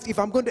my life, if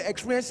I'm going to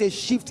experience a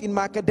shift in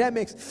my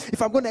academics,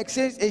 if I'm going to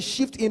experience a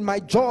shift in my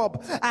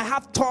job, I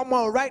have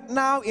turmoil right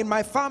now in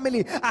my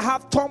family, I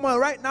have turmoil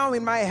right now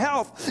in my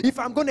health. If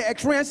I'm going to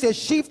experience a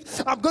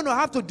shift, I'm going to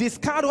have to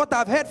discard what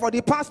I've heard for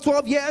the past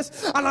 12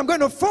 years, and I'm going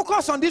to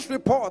focus on this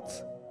report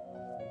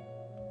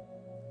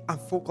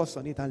and focus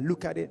on it and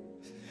look at it.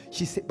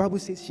 Bible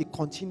says she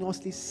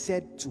continuously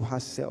said to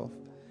herself,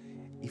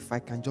 if I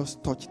can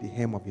just touch the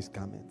hem of his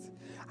garment,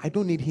 I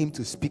don't need him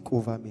to speak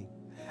over me.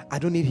 I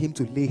don't need him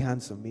to lay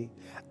hands on me.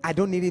 I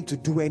don't need him to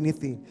do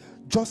anything.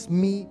 Just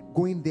me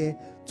going there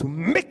to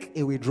make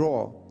a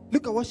withdrawal.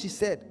 Look at what she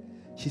said.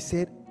 She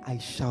said, I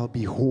shall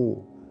be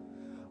whole.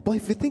 But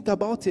if you think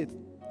about it,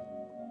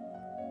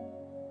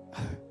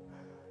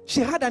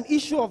 she had an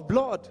issue of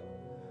blood,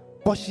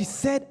 but she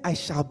said, I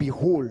shall be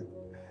whole.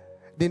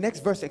 The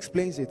next verse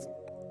explains it,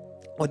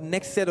 or the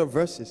next set of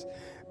verses.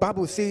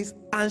 Bible says,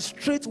 and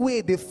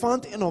straightway the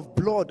fountain of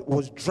blood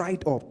was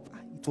dried up.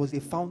 It was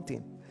a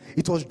fountain.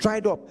 It was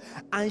dried up.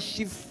 And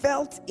she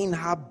felt in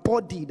her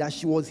body that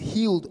she was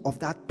healed of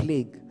that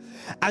plague.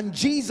 And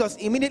Jesus,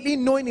 immediately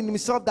knowing in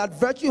himself that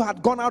virtue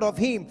had gone out of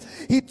him,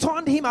 he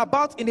turned him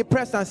about in the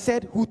press and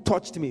said, who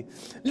touched me?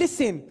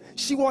 Listen,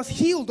 she was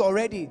healed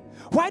already.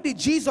 Why did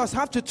Jesus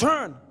have to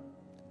turn?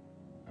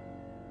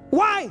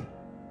 Why?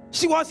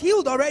 She was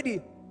healed already.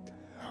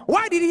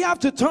 Why did he have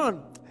to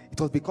turn?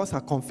 It was because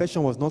her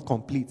confession was not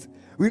complete.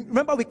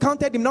 Remember, we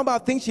counted the number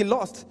of things she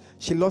lost.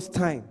 She lost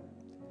time.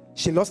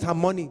 She lost her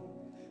money.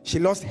 She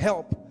lost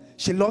help.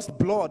 She lost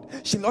blood.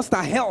 She lost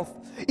her health.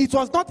 It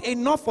was not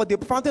enough for the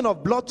fountain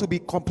of blood to be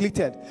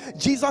completed.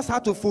 Jesus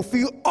had to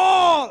fulfill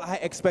all her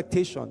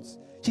expectations.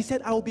 She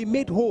said, I will be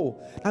made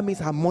whole. That means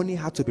her money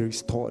had to be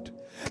restored.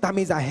 That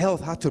means her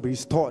health had to be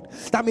restored.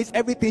 That means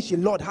everything she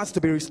lost has to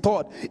be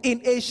restored.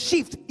 In a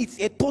shift, it's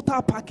a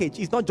total package.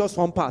 It's not just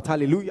one part.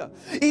 Hallelujah.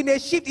 In a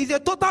shift, it's a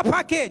total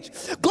package.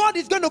 God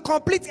is going to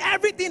complete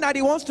everything that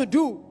he wants to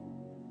do.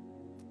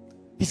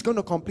 He's going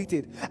to complete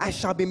it. I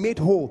shall be made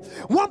whole.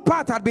 One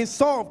part had been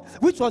solved,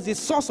 which was the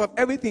source of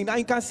everything. Now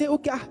you can say,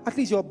 okay, at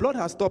least your blood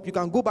has stopped. You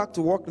can go back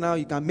to work now.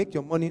 You can make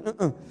your money.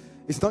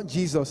 It's not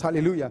Jesus.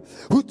 Hallelujah.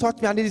 Who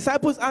touched me? And the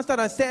disciples answered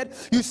and said,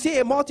 you see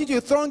a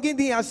multitude thronging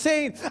thee and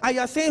you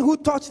are saying, who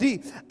touched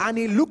thee? And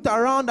he looked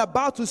around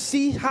about to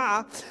see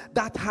her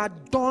that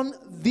had done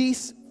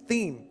this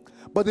thing.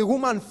 But the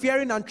woman,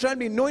 fearing and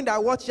trembling, knowing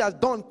that what she has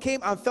done, came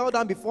and fell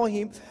down before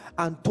him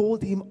and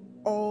told him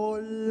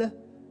all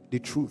the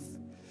truth.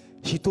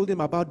 She told him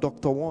about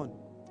Detowun,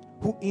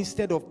 who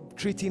instead of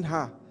treating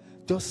her,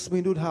 just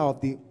swindled her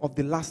of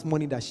the last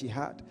money that she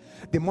had.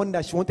 The money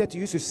that she wanted to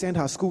use to send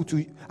her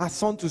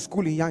son to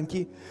school in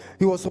Yankee.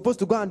 He was supposed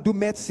to go and do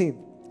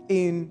medicine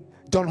in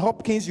Johns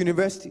Hopkins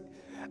University.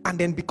 And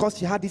then because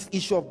she had this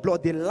issue of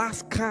blood, the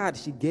last card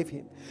she gave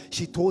him,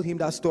 she told him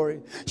that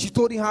story. She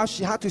told him how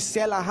she had to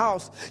sell her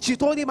house. She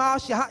told him how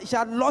she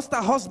had lost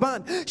her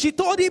husband. She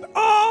told him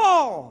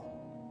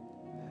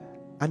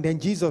all. And then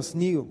Jesus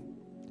knew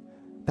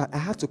that I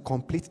had to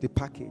complete the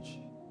package,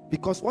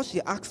 because what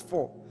she asked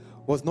for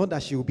was not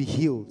that she will be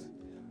healed.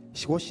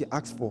 What she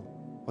asked for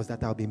was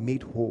that I'll be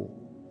made whole.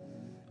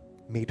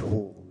 Made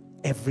whole.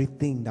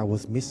 Everything that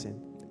was missing,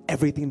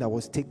 everything that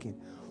was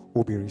taken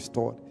will be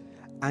restored.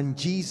 And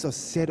Jesus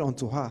said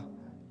unto her,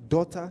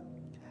 daughter,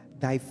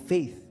 thy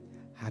faith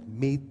had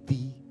made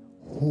thee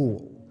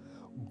whole.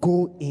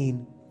 Go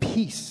in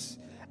peace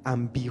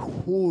and be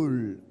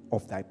whole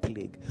of thy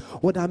plague.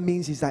 What that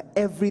means is that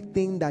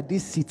everything that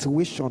this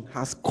situation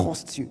has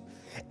cost you,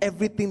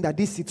 everything that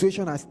this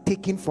situation has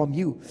taken from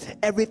you,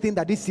 everything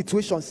that this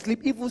situation,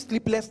 even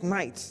sleepless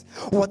nights,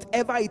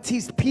 whatever it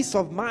is, peace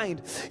of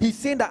mind, he's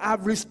saying that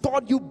I've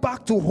restored you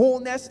back to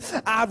wholeness.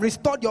 I've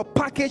restored your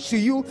package to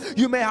you.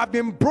 You may have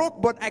been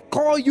broke, but I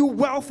call you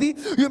wealthy.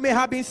 You may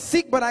have been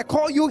sick, but I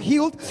call you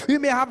healed. You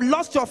may have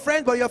lost your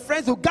friends, but your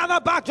friends will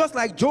gather back just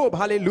like Job.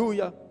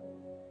 Hallelujah.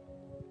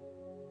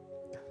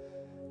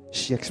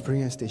 She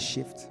experienced a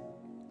shift.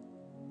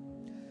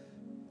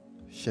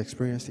 She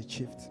experienced a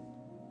shift.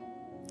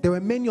 There were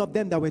many of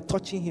them that were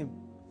touching him.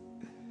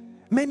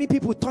 Many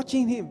people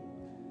touching him.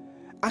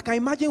 I can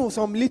imagine with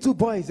some little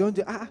boys,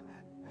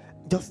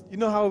 just, you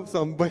know how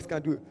some boys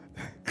can do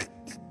it.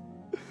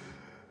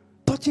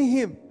 Touching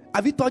him.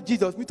 Have you touched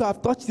Jesus? Me too,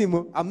 I've touched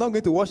him. I'm not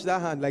going to wash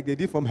that hand like they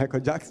did for Michael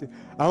Jackson.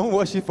 I won't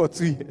wash it for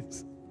 2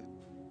 years.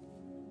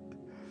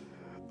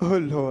 Oh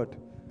Lord.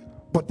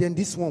 But then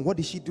this one, what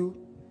did she do?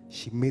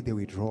 She made a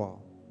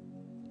withdrawal.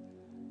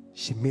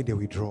 She made a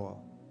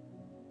withdrawal.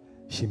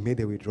 She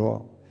made a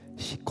withdrawal.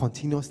 She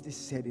continuously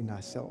said in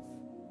herself,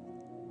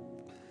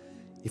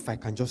 if I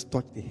can just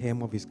touch the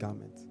hem of his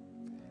garment,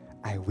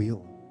 I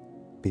will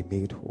be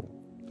made whole.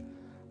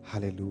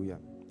 Hallelujah.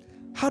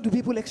 How do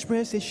people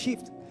experience a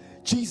shift?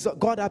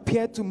 God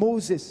appeared to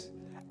Moses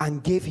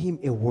and gave him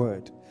a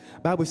word.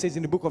 The Bible says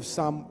in the book of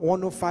Psalm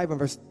 105 and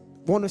verse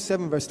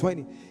 107 verse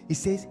 20, he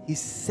says he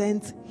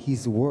sent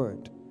his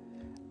word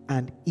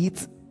and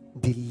it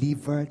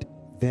delivered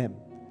them.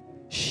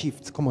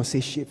 Shift. Come on, say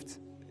shift.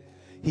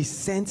 He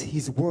sent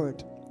his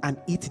word and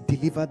it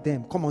delivered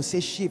them. Come on, say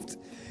shift.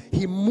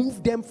 He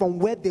moved them from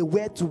where they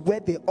were to where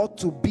they ought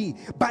to be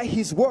by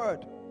his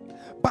word.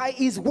 By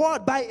his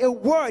word, by a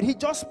word. He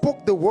just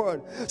spoke the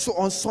word. So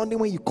on Sunday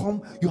when you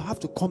come, you have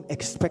to come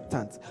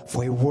expectant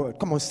for a word.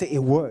 Come on, say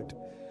a word.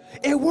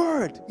 A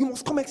word. You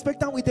must come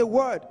expectant with a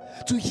word.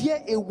 To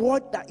hear a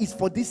word that is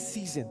for this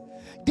season.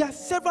 There are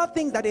several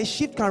things that a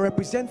shift can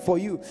represent for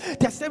you.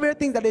 There are several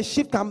things that a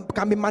shift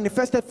can be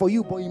manifested for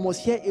you, but you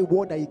must hear a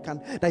word that you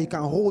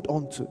can hold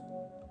on to.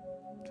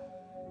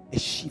 A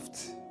shift.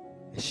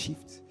 A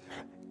shift.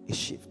 A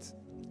shift.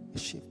 A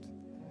shift.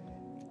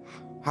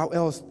 How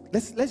else?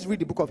 Let's read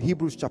the book of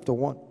Hebrews chapter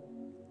 1.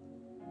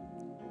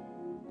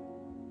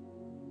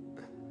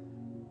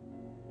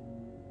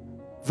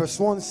 Verse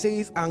 1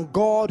 says, and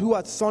God, who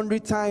at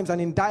sundry times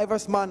and in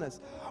diverse manners,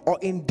 or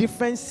in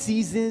different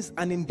seasons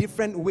and in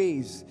different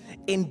ways,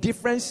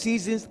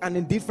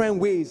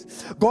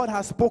 God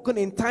has spoken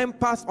in time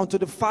past unto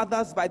the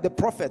fathers by the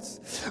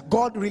prophets.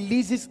 God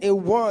releases a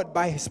word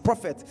by his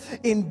prophet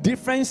in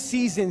different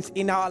seasons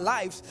in our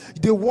lives.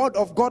 The word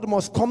of God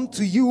must come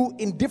to you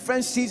in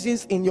different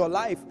seasons in your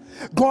life.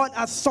 God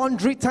at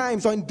sundry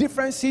times or in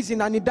different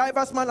seasons and in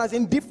diverse manners,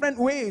 in different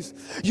ways.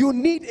 You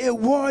need a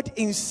word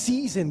in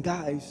season,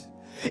 guys.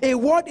 A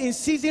word in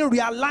season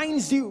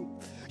realigns you.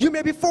 You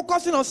may be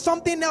focusing on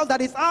something else that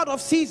is out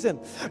of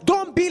season.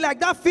 Don't be like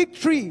that fig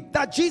tree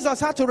that Jesus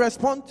had to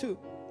respond to.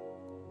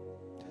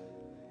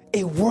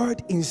 A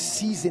word in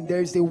season.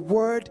 There is a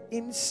word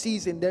in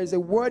season. There is a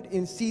word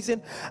in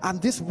season,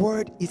 and this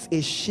word is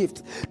a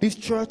shift. This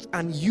church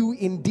and you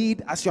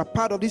indeed, as you are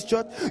part of this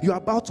church, you are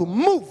about to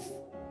move.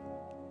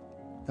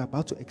 You are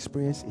about to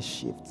experience a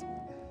shift.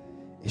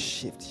 A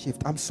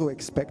shift. I'm so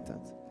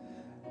expectant.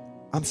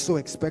 I'm so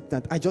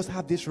expectant. I just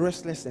have this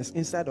restlessness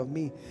inside of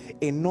me.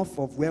 Enough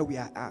of where we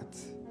are at.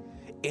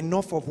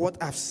 Enough of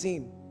what I've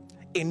seen.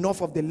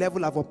 Enough of the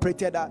level I've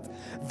operated at.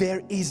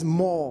 There is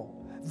more.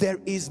 There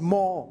is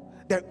more.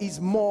 There is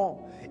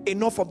more.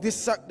 Enough of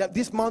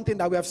this mountain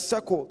that we have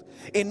circled.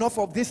 Enough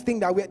of this thing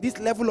this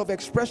level of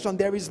expression.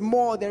 There is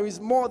more. There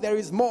is more. There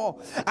is more.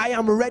 I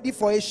am ready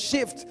for a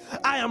shift.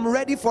 I am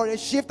ready for a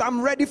shift.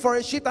 I'm ready for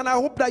a shift, and I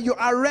hope that you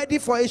are ready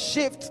for a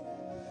shift.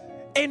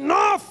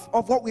 Enough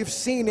of what we've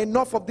seen,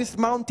 enough of this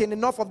mountain,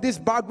 enough of this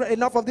background,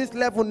 enough of this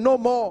level, no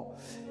more.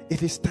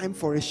 It is time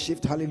for a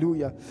shift.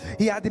 Hallelujah.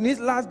 He had in his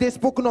last day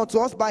spoken unto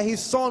us by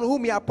his Son,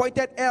 whom he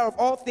appointed heir of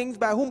all things,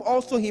 by whom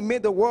also he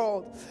made the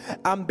world,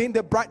 and being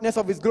the brightness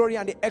of his glory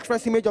and the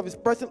express image of his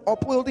person,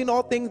 upholding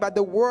all things by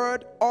the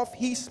word of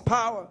his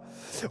power.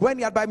 When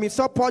he had by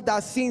himself poured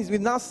our sins, we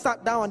now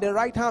sat down on the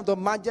right hand of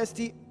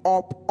majesty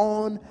up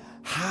on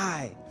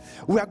high.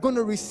 We are going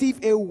to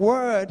receive a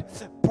word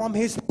from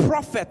his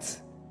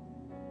prophet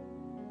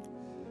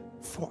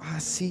for our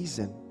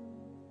season.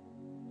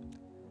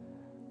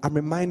 I'm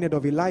reminded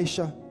of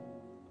Elisha.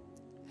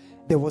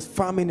 There was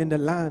famine in the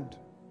land,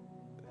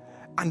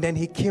 and then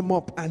he came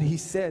up and he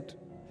said,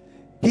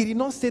 he did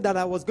not say that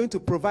I was going to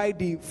provide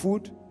the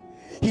food.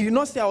 He did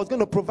not say I was going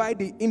to provide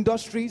the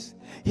industries.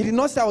 He did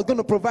not say I was going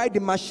to provide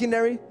the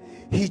machinery.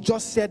 He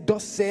just said,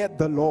 thus saith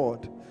the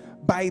Lord,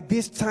 by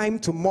this time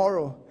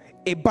tomorrow,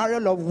 a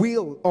barrel of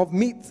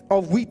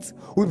wheat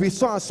will be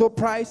so and so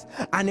price,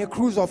 and a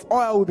cruse of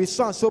oil will be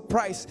so and so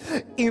price.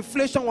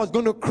 Inflation was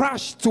going to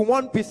crash to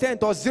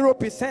 1% or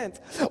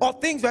 0%, or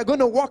things were going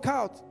to work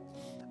out.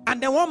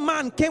 And then one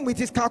man came with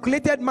his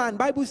calculated man.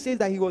 Bible says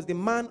that he was the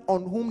man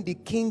on whom the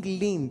king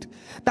leaned.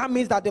 That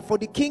means that for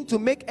the king to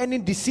make any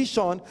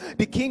decision,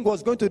 the king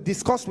was going to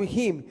discuss with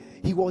him.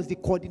 He was the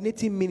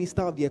coordinating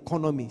minister of the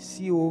economy.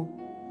 CEO.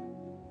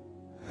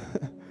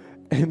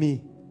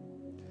 Emmy.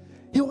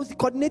 He was the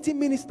coordinating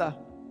minister.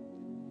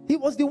 He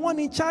was the one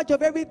in charge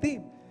of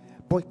everything.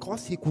 But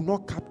because he could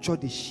not capture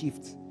the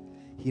shift,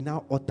 he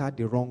now uttered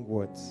the wrong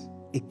words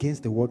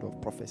against the word of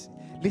prophecy.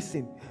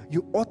 Listen,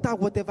 you utter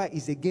whatever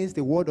is against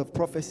the word of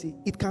prophecy,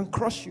 it can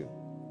crush you.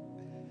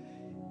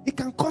 It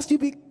can cost you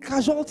big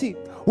casualty.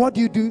 What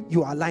do?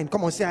 You align.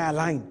 Come on, say I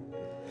align.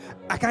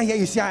 I can't hear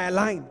you say I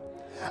align.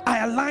 I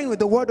align with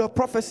the word of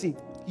prophecy.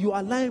 You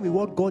align with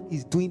what God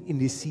is doing in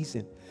this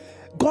season.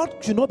 God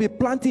should not be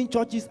planting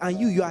churches and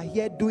you are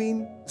here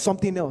doing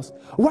something else.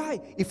 Why?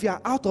 If you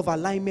are out of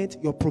alignment,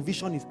 your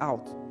provision is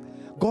out.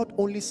 God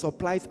only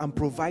supplies and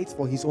provides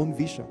for his own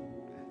vision.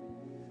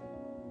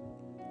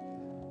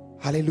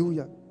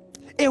 Hallelujah.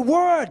 A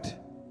word.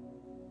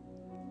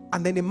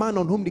 And then the man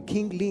on whom the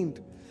king leaned,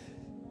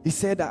 he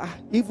said that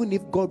even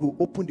if God will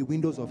open the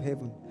windows of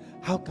heaven,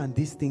 how can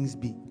these things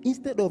be?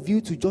 Instead of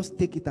you to just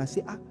take it and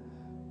say,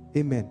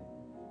 amen.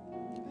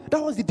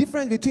 That was the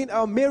difference between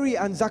Mary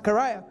and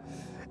Zachariah.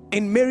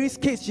 In Mary's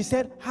case, she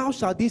said, how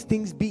shall these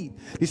things be?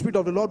 The Spirit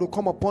of the Lord will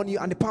come upon you,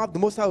 and the power of the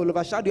Most High will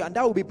overshadow you, and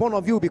that will be born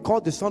of you will be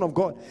called the Son of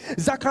God.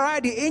 Zachariah,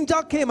 the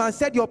angel came and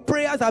said, your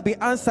prayers have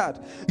been answered.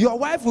 Your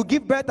wife will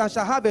give birth and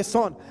shall have a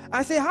son.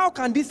 I say, how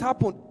can this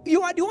happen?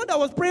 You are the one that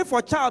was praying for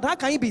a child. How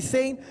can you be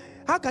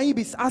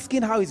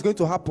asking how it's going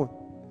to happen?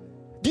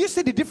 Do you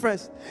see the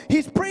difference?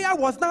 His prayer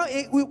was now,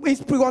 he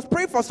was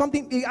praying for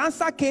something. The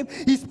answer came.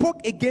 He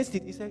spoke against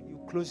it. He said, you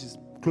close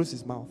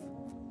his mouth.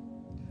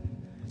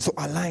 So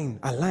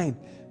align,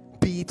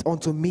 be it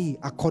unto me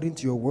according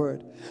to your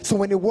word. So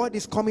when the word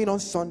is coming on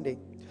Sunday,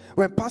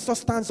 when pastor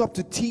stands up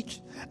to teach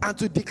and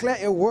to declare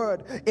a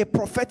word, a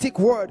prophetic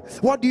word,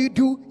 what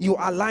do? You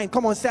align.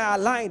 Come on, say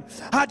align.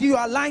 How do you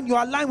align? You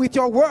align with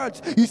your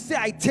words. You say,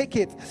 I take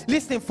it.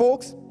 Listen,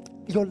 folks,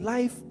 your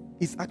life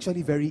is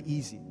actually very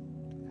easy.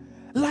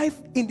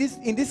 Life in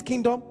this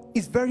kingdom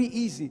is very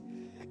easy.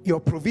 Your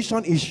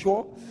provision is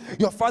sure.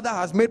 Your father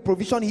has made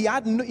provision.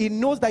 He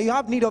knows that you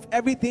have need of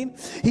everything.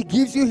 He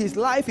gives you his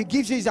life. He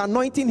gives you his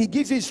anointing. He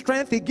gives you his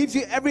strength. He gives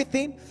you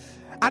everything.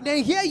 And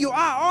then here you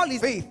are, all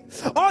is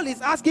faith. All he's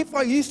asking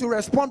for you is to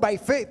respond by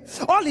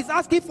faith. All he's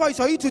asking for is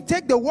for you to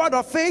take the word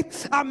of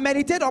faith and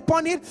meditate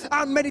upon it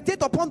and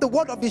meditate upon the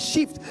word of the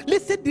shift.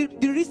 Listen,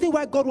 the reason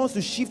why God wants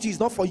to shift you is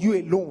not for you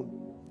alone.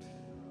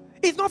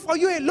 It's not for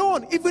you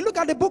alone. If we look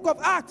at the book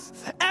of Acts,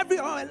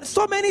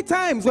 so many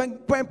times when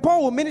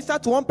Paul will minister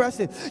to one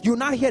person, you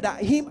now hear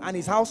that him and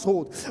his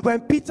household. When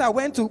Peter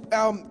went to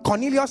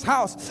Cornelius'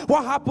 house,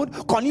 what happened?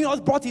 Cornelius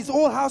brought his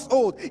whole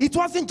household. It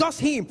wasn't just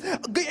him.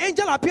 The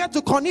angel appeared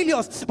to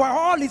Cornelius, but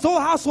all his whole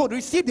household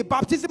received the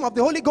baptism of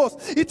the Holy Ghost.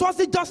 It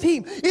wasn't just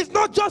him. It's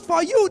not just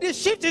for you. This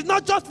shift is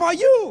not just for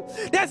you.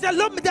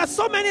 There's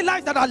so many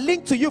lives that are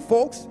linked to you,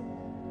 folks.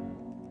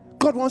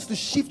 God wants to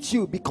shift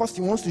you because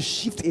he wants to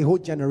shift a whole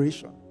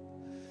generation.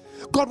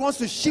 God wants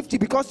to shift you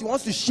because he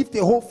wants to shift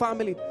a whole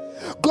family.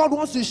 God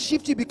wants to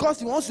shift you because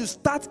he wants to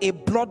start a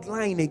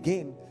bloodline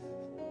again.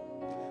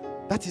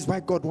 That is why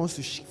God wants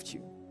to shift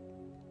you.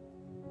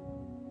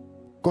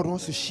 God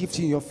wants to shift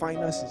you in your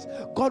finances.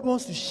 God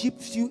wants to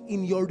shift you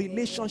in your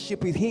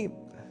relationship with him.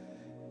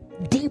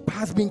 Deep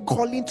has been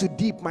calling to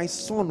deep. My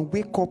son,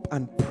 wake up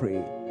and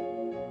pray.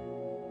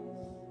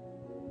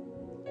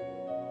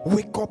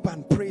 Wake up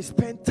and pray.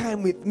 Spend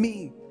time with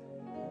me.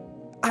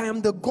 I am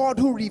the God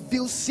who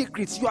reveals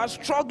secrets. You are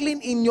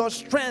struggling in your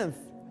strength.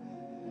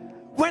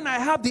 When I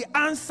have the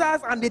answers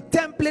and the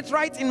template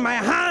right in my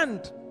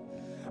hand,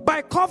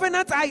 by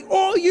covenant I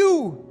owe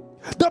you.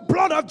 The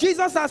blood of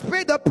Jesus has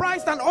paid the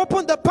price and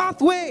opened the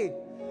pathway.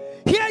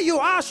 Here you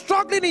are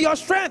struggling in your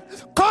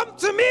strength. Come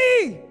to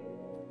me.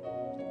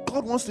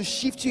 God wants to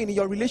shift you in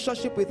your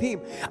relationship with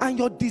him and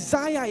your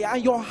desire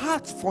and your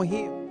heart for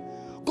him.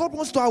 God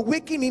wants to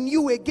awaken in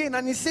you again,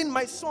 and he's saying,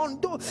 my son,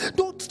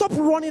 don't stop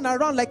running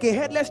around like a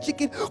headless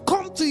chicken.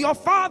 Come to your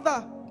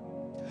father.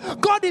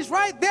 God is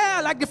right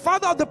there like the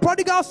father of the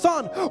prodigal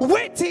son,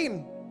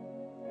 waiting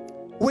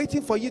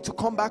for you to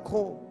come back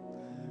home,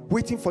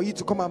 waiting for you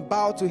to come and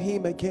bow to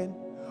him again,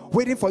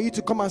 waiting for you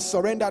to come and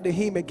surrender to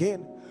him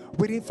again,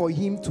 waiting for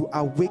him to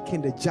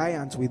awaken the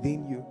giant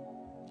within you.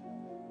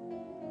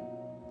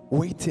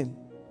 Waiting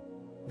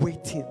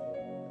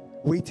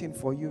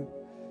for you.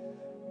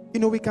 You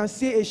know, we can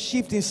see a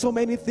shift in so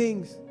many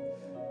things,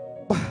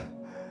 but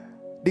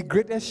the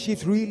greatest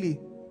shift really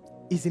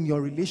is in your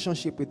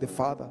relationship with the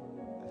Father.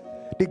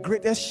 The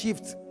greatest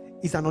shift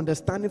is an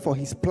understanding for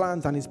his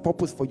plans and his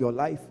purpose for your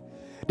life.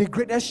 The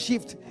greatest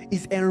shift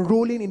is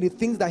enrolling in the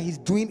things that he's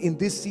doing in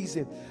this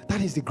season.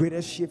 That is the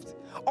greatest shift.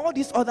 All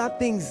these other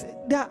things,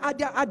 they are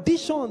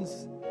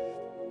additions.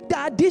 They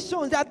are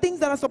additions. They are things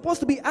that are supposed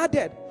to be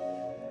added.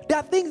 They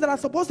are things that are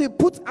supposed to be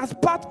put as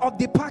part of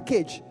the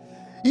package.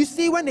 You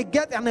see, when they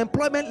get an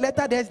employment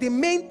letter, there's the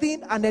main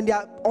thing, and then there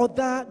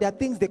are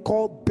things they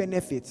call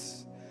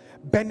benefits.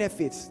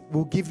 benefits.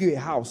 We'll give you a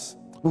house.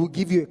 We'll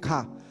give you a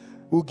car.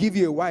 We'll give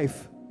you a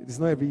wife. It's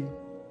not every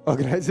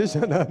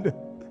organization.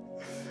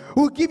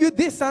 We'll give you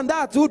this and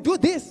that. We'll do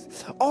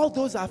this. All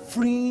those are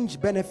fringe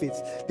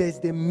benefits. There's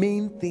the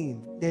main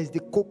thing. There's the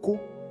cocoa.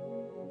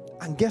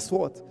 And guess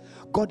what?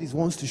 God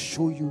wants to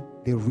show you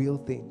the real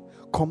thing.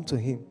 Come to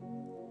Him.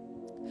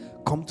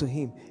 Come to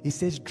Him. He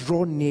says,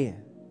 draw near.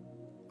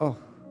 Oh,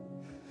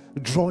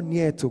 draw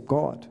near to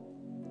God,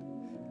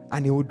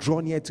 and He will draw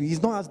near to you.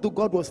 It's not as though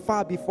God was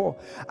far before.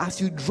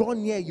 As you draw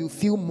near, you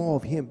feel more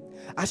of Him.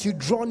 As you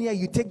draw near,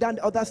 you take that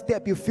other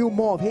step, you feel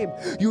more of Him.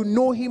 You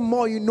know Him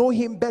more, you know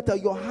Him better.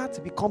 Your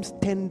heart becomes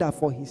tender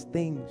for His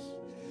things.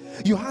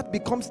 Your heart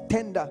becomes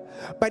tender.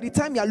 By the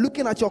time you are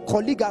looking at your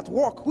colleague at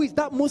work, who is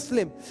that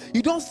Muslim,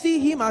 you don't see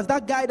him as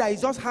that guy that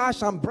is just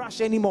harsh and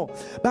brash anymore.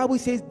 Bible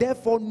says,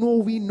 therefore know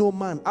we no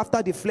man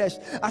after the flesh.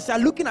 As you are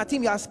looking at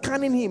him, you are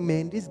scanning him.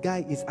 Man, this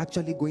guy is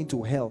actually going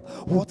to hell.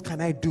 What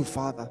can I do,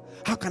 Father?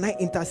 How can I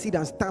intercede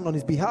and stand on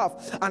his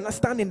behalf and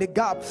stand in the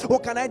gap?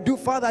 What can I do,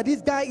 Father?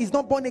 This guy is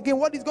not born again.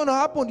 What is going to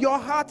happen? Your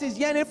heart is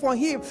yearning for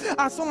him,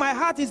 and so my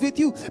heart is with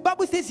you.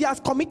 Bible says he has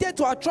committed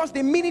to our trust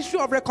the ministry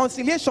of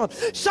reconciliation,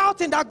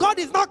 shouting that God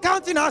is not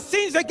counting our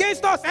sins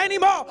against us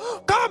anymore.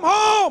 Come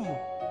home.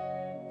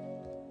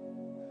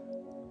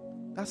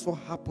 That's what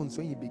happens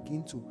when you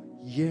begin to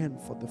yearn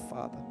for the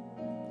Father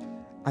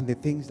and the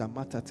things that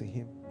matter to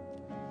Him.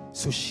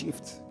 So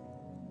shift.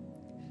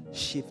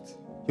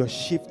 Your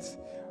shift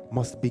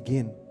must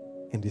begin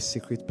in the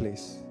secret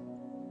place.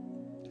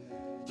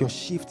 Your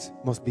shift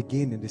must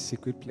begin in the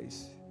secret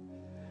place.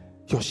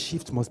 Your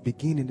shift must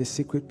begin in the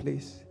secret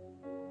place.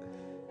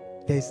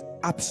 There's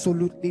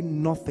absolutely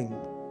nothing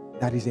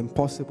that is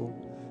impossible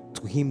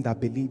to him that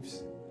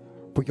believes.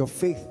 But your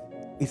faith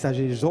is as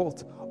a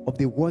result of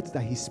the words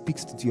that He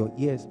speaks to your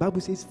ears.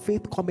 Bible says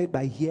faith cometh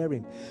by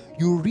hearing.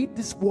 You read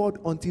this word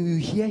until you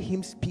hear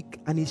Him speak,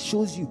 and He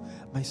shows you,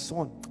 my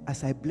son,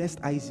 as I blessed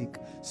Isaac,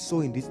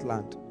 so in this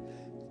land.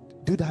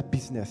 Do that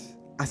business.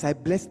 As I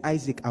blessed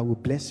Isaac, I will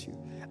bless you.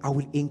 I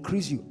will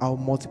increase you. I will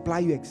multiply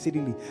you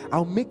exceedingly.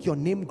 I'll make your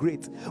name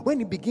great. When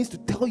He begins to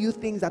tell you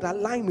things that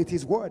align with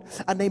His word,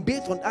 and then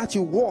based on that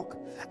you walk.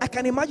 I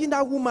can imagine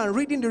that woman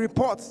reading the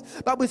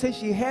reports. Bible says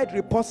she heard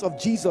reports of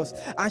Jesus,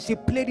 and she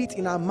played it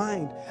in her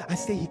mind and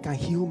said, He can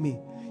heal me.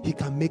 He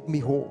can make me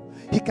whole.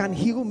 He can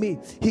heal me.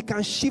 He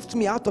can shift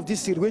me out of this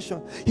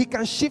situation. He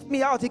can shift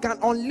me out. He can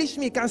unleash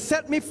me. He can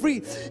set me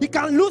free. He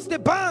can loose the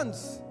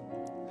bands.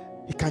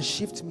 He can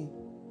shift me.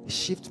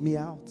 Shift me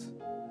out.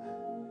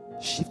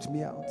 Shift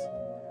me out.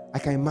 I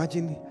can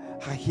imagine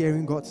her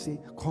hearing God say,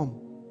 come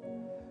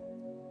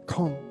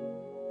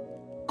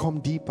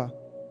deeper.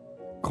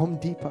 Come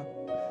deeper.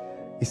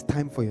 It's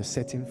time for your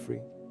setting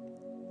free.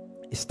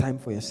 It's time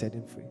for your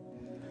setting free.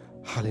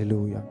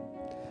 Hallelujah.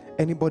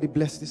 Anybody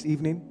blessed this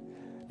evening?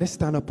 Let's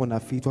stand up on our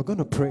feet. We're going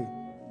to pray.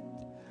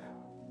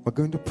 We're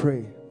going to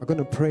pray. We're going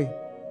to pray.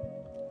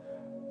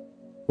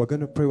 We're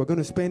going to pray. We're going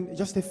to spend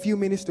just a few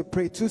minutes to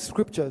pray. 2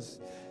 scriptures.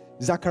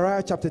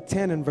 Zechariah chapter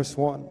 10 and verse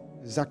 1.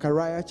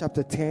 Zechariah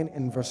chapter 10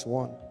 and verse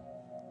 1.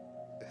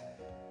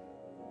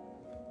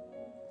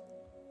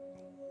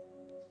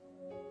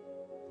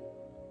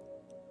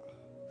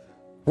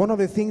 One of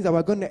the things that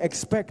we're going to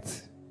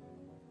expect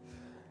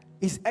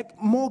is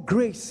more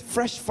grace,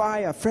 fresh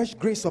fire, fresh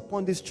grace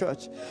upon this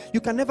church. You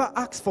can never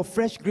ask for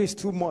fresh grace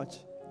too much.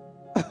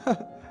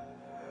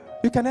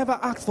 You can never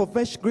ask for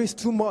fresh grace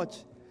too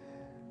much.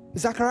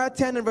 Zechariah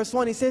 10 and verse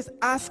 1, it says,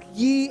 ask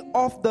ye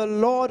of the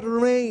Lord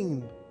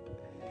rain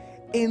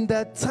in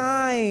the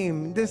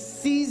time, the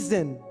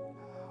season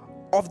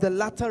of the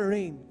latter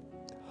rain.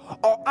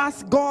 Or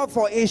ask God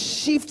for a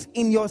shift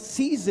in your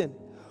season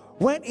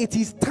when it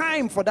is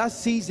time for that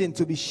season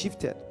to be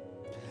shifted.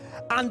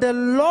 And the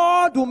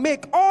Lord will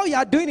make, all you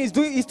are doing is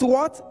to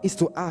what? Is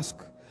to ask.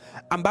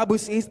 And Bible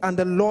says, and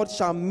the Lord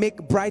shall make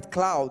bright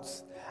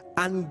clouds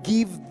and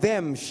give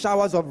them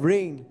showers of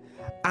rain,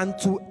 and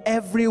to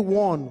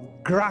everyone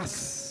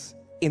grass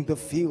in the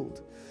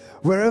field.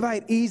 Wherever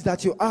it is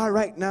that you are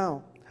right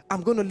now,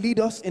 I'm going to lead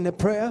us in a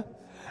prayer,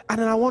 and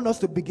then I want us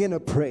to begin to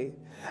pray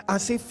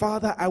and say,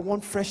 Father, I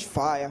want fresh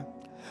fire.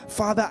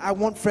 Father, I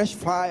want fresh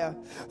fire.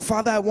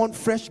 Father, I want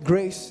fresh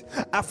grace.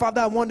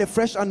 Father, I want a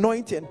fresh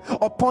anointing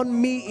upon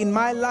me in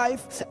my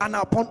life and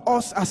upon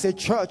us as a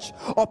church,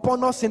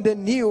 upon us in the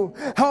new.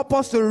 Help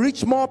us to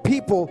reach more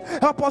people.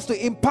 Help us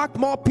to impact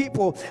more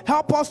people.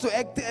 Help us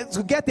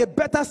to get a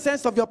better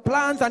sense of your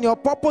plans and your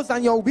purpose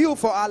and your will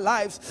for our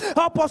lives.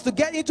 Help us to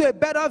get into a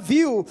better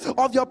view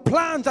of your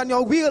plans and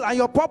your will and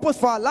your purpose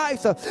for our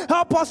lives.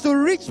 Help us to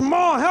reach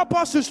more. Help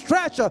us to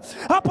stretch.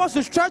 Help us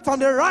to stretch from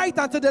the right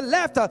and to the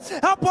left.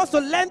 Help Help us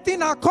to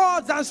lengthen our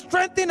cords and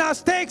strengthen our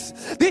stakes.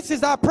 This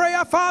is our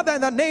prayer, Father,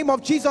 in the name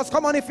of Jesus.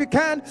 Come on, if you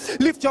can,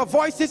 lift your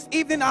voice this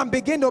evening and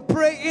begin to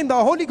pray in the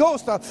Holy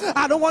Ghost.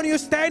 I don't want you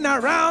staying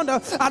around.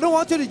 I don't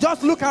want you to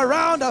just look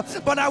around,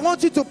 but I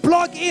want you to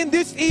plug in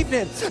this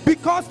evening,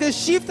 because the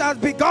shift has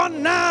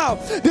begun now.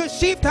 The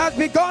shift has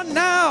begun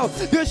now.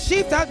 The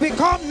shift has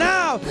become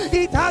now.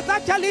 It has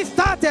actually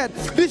started.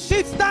 The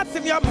shift starts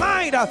in your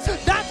mind.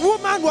 That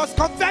woman was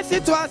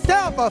confessing to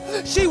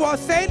herself. She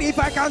was saying, if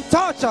I can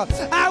touch,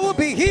 I will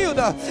be healed.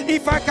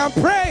 If I can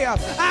pray,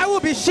 I will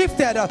be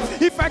shifted.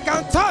 If I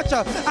can touch,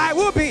 I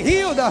will be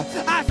healed.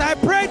 As I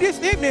pray this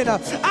evening,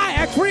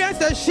 I experience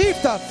a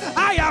shift.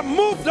 I am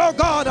moved, oh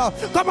God.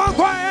 Come on,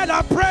 go ahead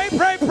and pray.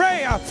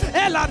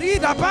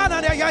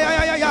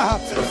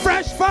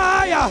 Fresh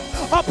fire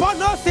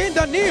upon us in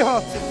the new.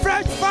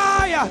 Fresh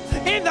fire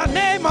in the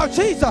name of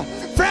Jesus.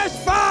 Fresh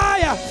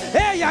fire.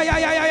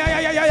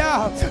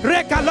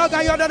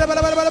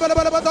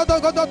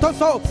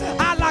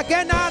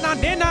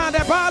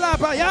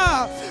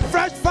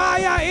 Fresh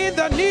fire in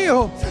the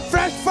new.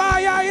 Fresh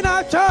fire in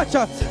our church.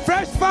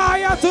 Fresh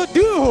fire to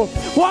do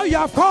what you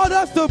have called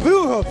us to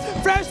do.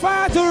 Fresh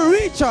fire to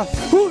reach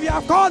who you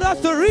have called us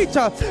to reach.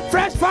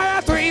 Fresh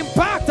fire to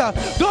impact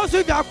those who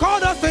you have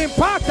called us to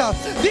impact.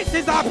 This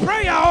is our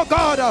prayer, oh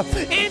God,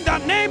 in the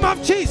name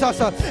of Jesus.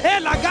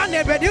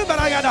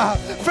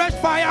 Fresh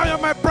fire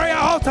on my prayer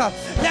altar.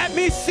 Let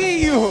me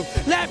see you.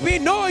 Let me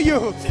know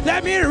you.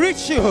 Let me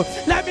reach you.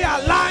 Let me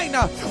align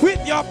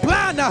with your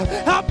plan.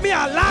 Help me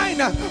align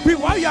with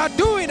what you are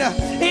doing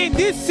in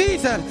this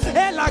season.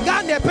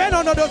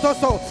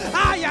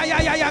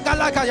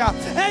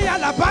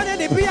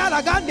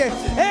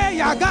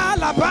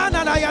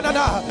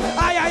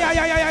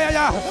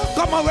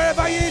 Come on,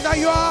 wherever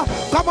you are.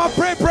 Come on,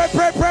 pray.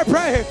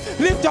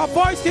 Lift your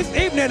voice this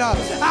evening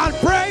and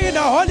pray in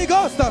the Holy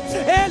Ghost.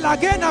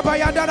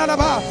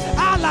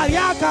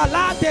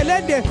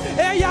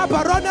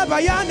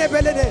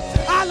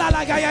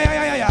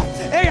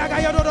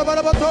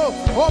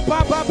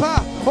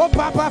 Oh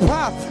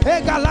papa,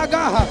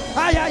 egalaga,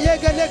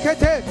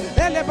 ayayegelekete,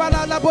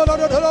 elebala la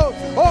bolodolo,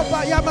 oh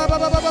bayama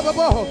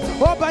bababo,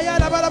 oh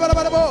bayana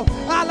bababo,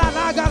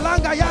 alalaga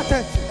langa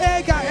yate,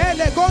 ega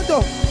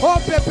elegondo, oh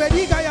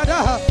peperiga yada,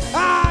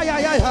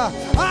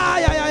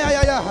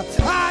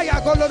 aya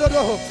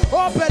golododo,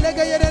 oh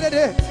pelega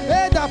yede,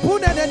 eda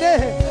punene,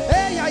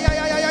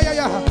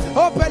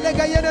 oh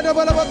pelega yede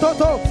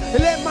bolobototo,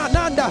 le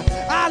mananda,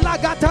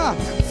 alagata,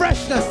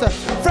 freshness,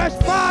 fresh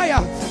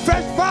fire,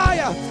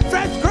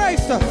 fresh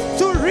grace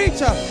to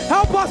reach.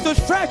 Help us to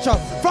stretch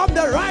from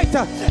the right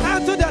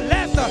and to the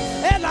left.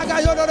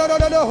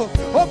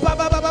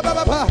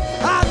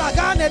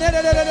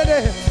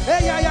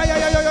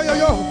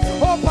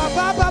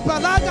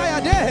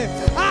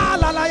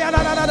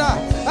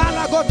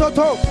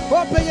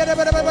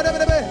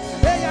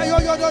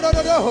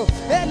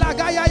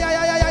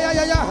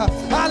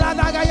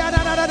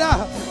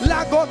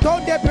 La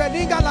gotonde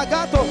pelinga la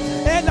gato,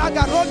 la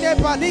garone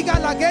paliga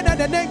la gena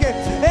de nenge,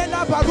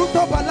 la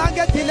baruto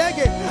balange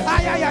tilege,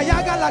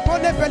 ayayaga la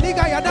conde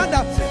peliga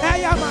yadanda,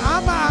 eya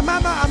mama,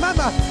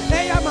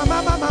 eya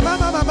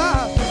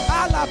mama,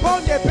 ala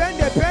bonde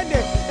pende,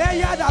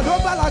 eya da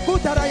roba la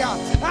gutaraya,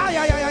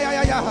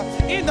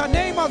 ayayayaya. In the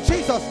name of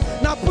Jesus,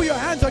 now put your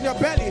hands on your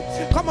belly.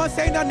 Come on,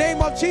 say in the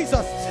name of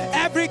Jesus.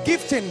 Every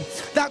gifting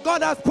that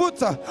God has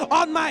put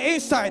on my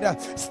inside,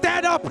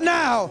 stand up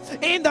now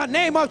in the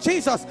name of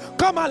Jesus.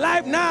 Come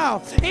alive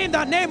now in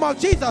the name of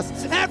Jesus.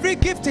 Every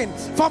gifting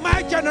for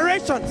my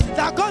generation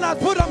that God has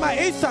put on my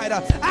inside,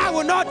 I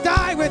will not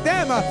die with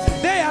them.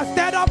 They are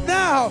stand up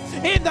now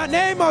in the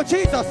name of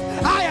Jesus.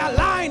 I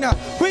align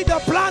with the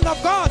plan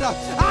of God.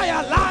 I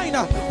align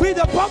with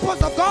the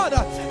purpose of God.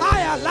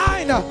 I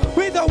align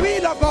with the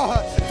will of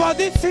God for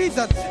this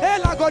season. I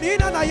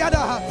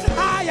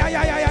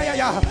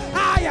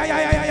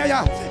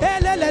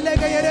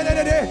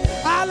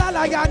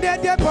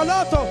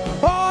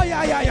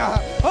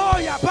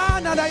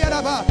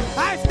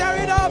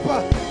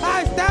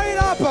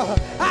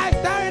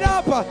stir it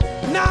up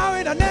now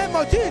in the name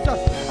of Jesus.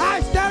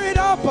 I stir it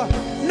up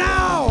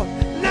now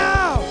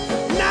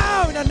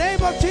in the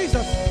name of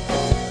Jesus.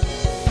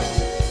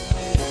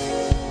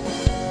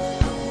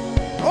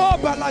 Oh,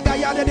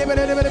 balagaya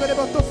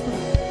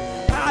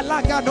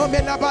alaga no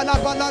mena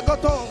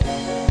balagoto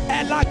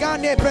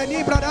elagane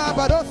preni brada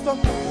barosto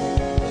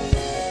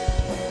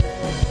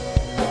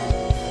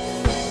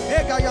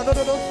egaya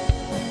dodo.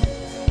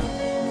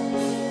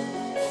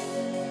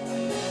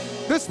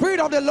 The Spirit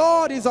of the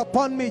Lord is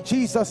upon me,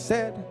 Jesus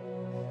said,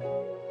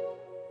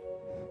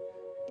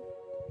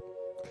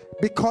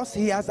 because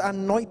He has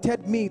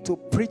anointed me to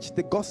preach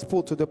the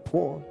gospel to the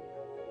poor,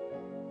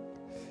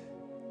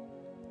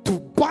 to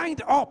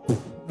bind up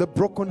the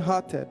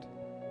brokenhearted.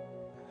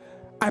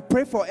 I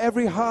pray for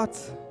every heart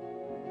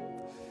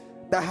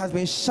that has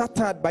been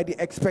shattered by the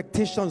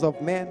expectations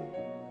of men.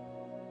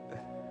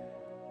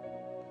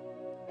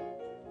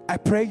 I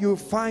pray you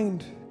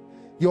find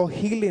your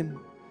healing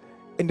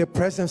in the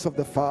presence of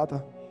the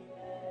Father.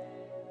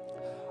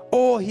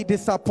 Oh, he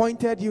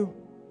disappointed you.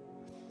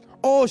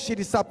 Oh, she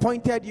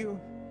disappointed you.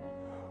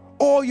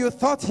 Oh, you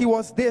thought he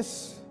was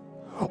this.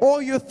 Oh,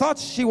 you thought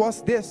she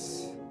was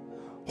this.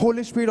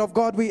 Holy Spirit of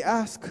God, we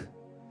ask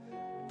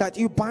that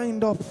you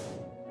bind up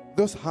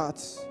those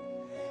hearts.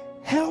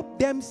 Help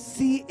them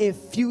see a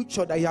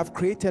future that you have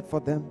created for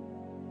them.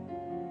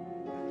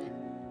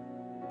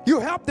 You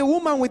help the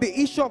woman with the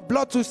issue of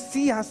blood to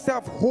see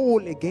herself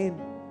whole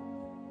again.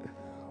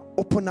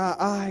 Open her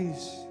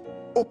eyes.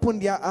 Open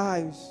their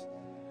eyes.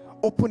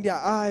 Open their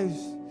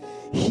eyes.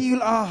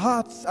 Heal our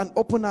hearts and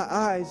open our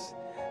eyes.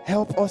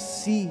 Help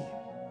us see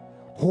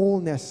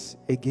wholeness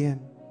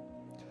again.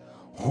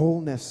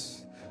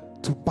 Wholeness,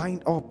 to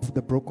bind up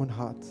the broken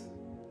heart.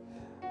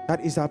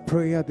 That is our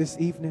prayer this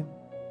evening.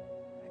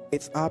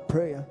 It's our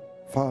prayer,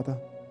 Father.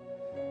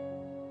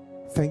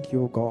 Thank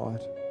you,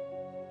 God.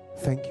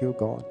 Thank you,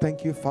 God.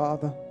 Thank you,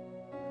 Father.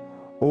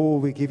 Oh,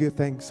 we give you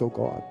thanks, oh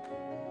God.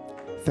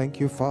 Thank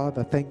you,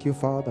 Father. Thank you,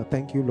 Father.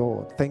 Thank you,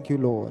 Lord. Thank you,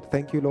 Lord.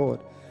 Thank you, Lord.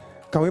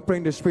 Can we pray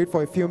in the Spirit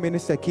for a few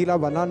minutes? Sekila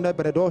balanda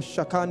bredo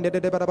shakande de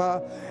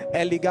baraba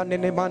eligane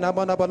ne mana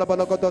mana bala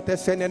bala godote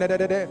senene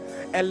de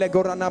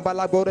elegorana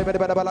bala gore de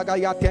bala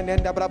gaya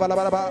tenenda bala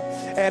bala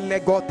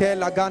elegote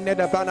lagane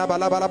de bana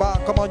bala bala.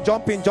 Come on,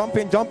 jump in, jump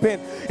in, jump in.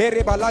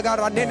 Ere balaga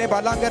ranene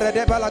balanga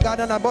de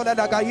balagana na bola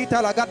da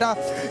gaita lagada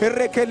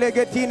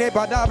rekelegetine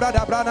badabra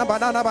da brana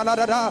banana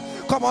balada.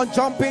 Come on,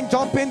 jump in,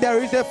 jump in.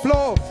 There is a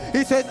flow.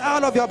 He says,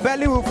 out of your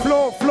belly will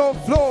flow, flow,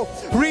 flow.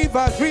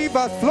 Rivers,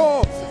 rivers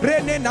flow.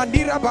 Rene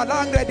nandira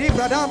balangre di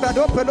bradambra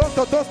do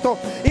peloto tosto.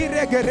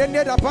 Irege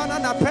rene da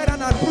banana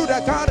perana bruda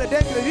care de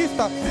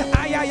crista.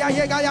 Ay ay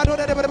ay ay do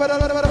de ere bana bana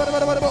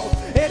bana bana.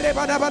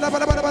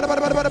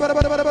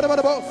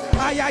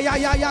 Ay ay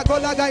ay ay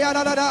gola gaya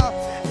da.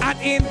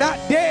 And in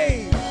that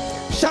day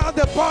shall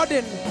the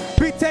burden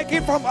be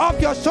taken from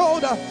off your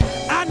shoulder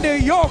and the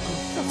yoke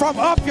from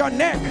off your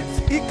neck.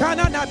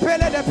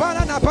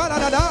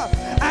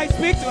 I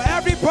speak to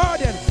every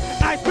burden.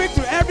 I speak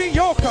to every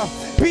yoke.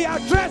 Be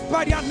addressed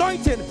by the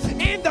anointing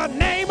in the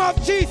name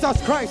of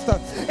Jesus Christ.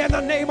 In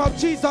the name of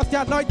Jesus,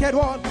 the anointed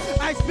one.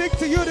 I speak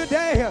to you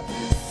today.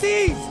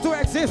 Cease to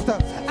exist,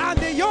 and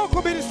the yoke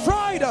will be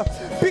destroyed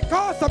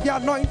because of the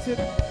anointing.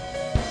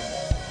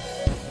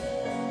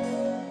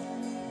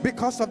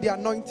 Because of the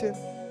anointing.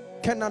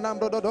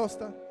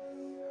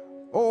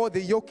 Oh,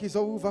 the yoke is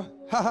over.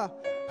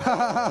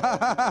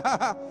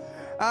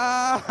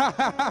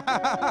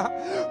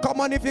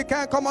 Come on, if you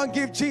can, come on,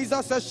 give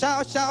Jesus a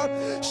shout,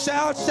 shout,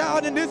 shout,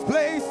 shout in this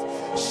place.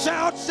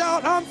 Shout,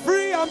 shout, I'm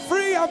free, I'm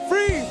free, I'm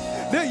free.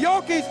 The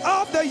yoke is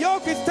off, the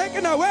yoke is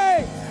taken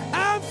away.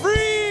 I'm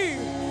free,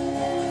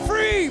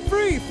 free,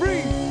 free,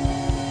 free.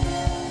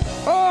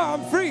 Oh,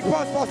 I'm free.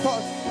 Pause, pause,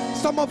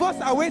 pause. Some of us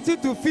are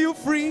waiting to feel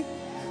free,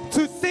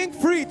 to sing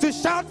free, to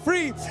shout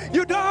free.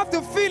 You don't have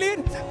to feel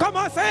it. Come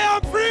on, say,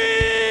 I'm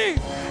free,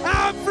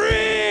 I'm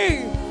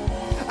free,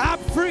 I'm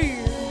free.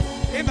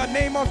 In the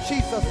name of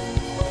Jesus,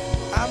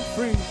 I'm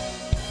free.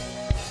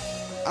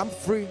 I'm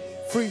free.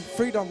 Free.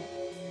 Freedom.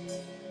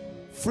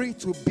 Free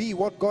to be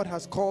what God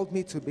has called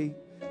me to be.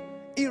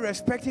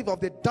 Irrespective of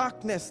the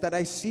darkness that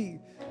I see,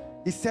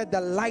 He said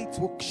the light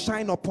will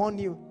shine upon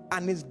you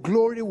and His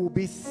glory will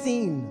be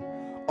seen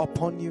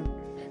upon you.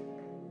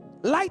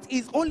 Light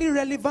is only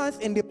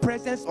relevant in the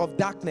presence of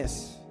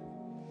darkness.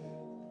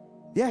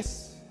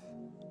 Yes,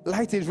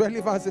 light is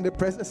relevant in the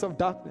presence of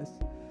darkness.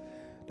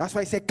 That's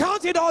why I say,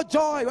 count it all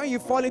joy when you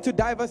fall into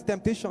diverse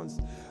temptations,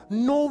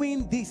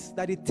 knowing this,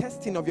 that the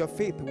testing of your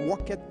faith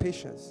worketh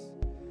patience.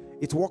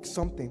 It works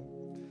something,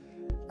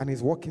 and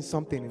is working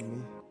something in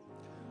me.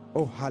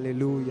 Oh,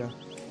 hallelujah.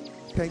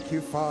 Thank you,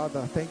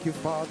 Father. Thank you,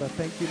 Father.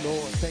 Thank you,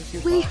 Lord. Thank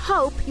you, Father. We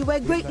hope you were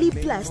greatly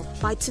blessed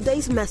by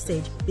today's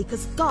message,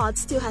 because God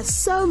still has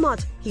so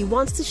much He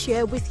wants to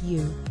share with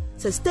you.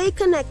 So stay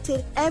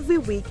connected every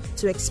week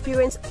to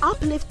experience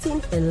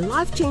uplifting and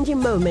life-changing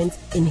moments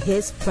in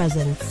His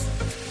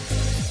presence.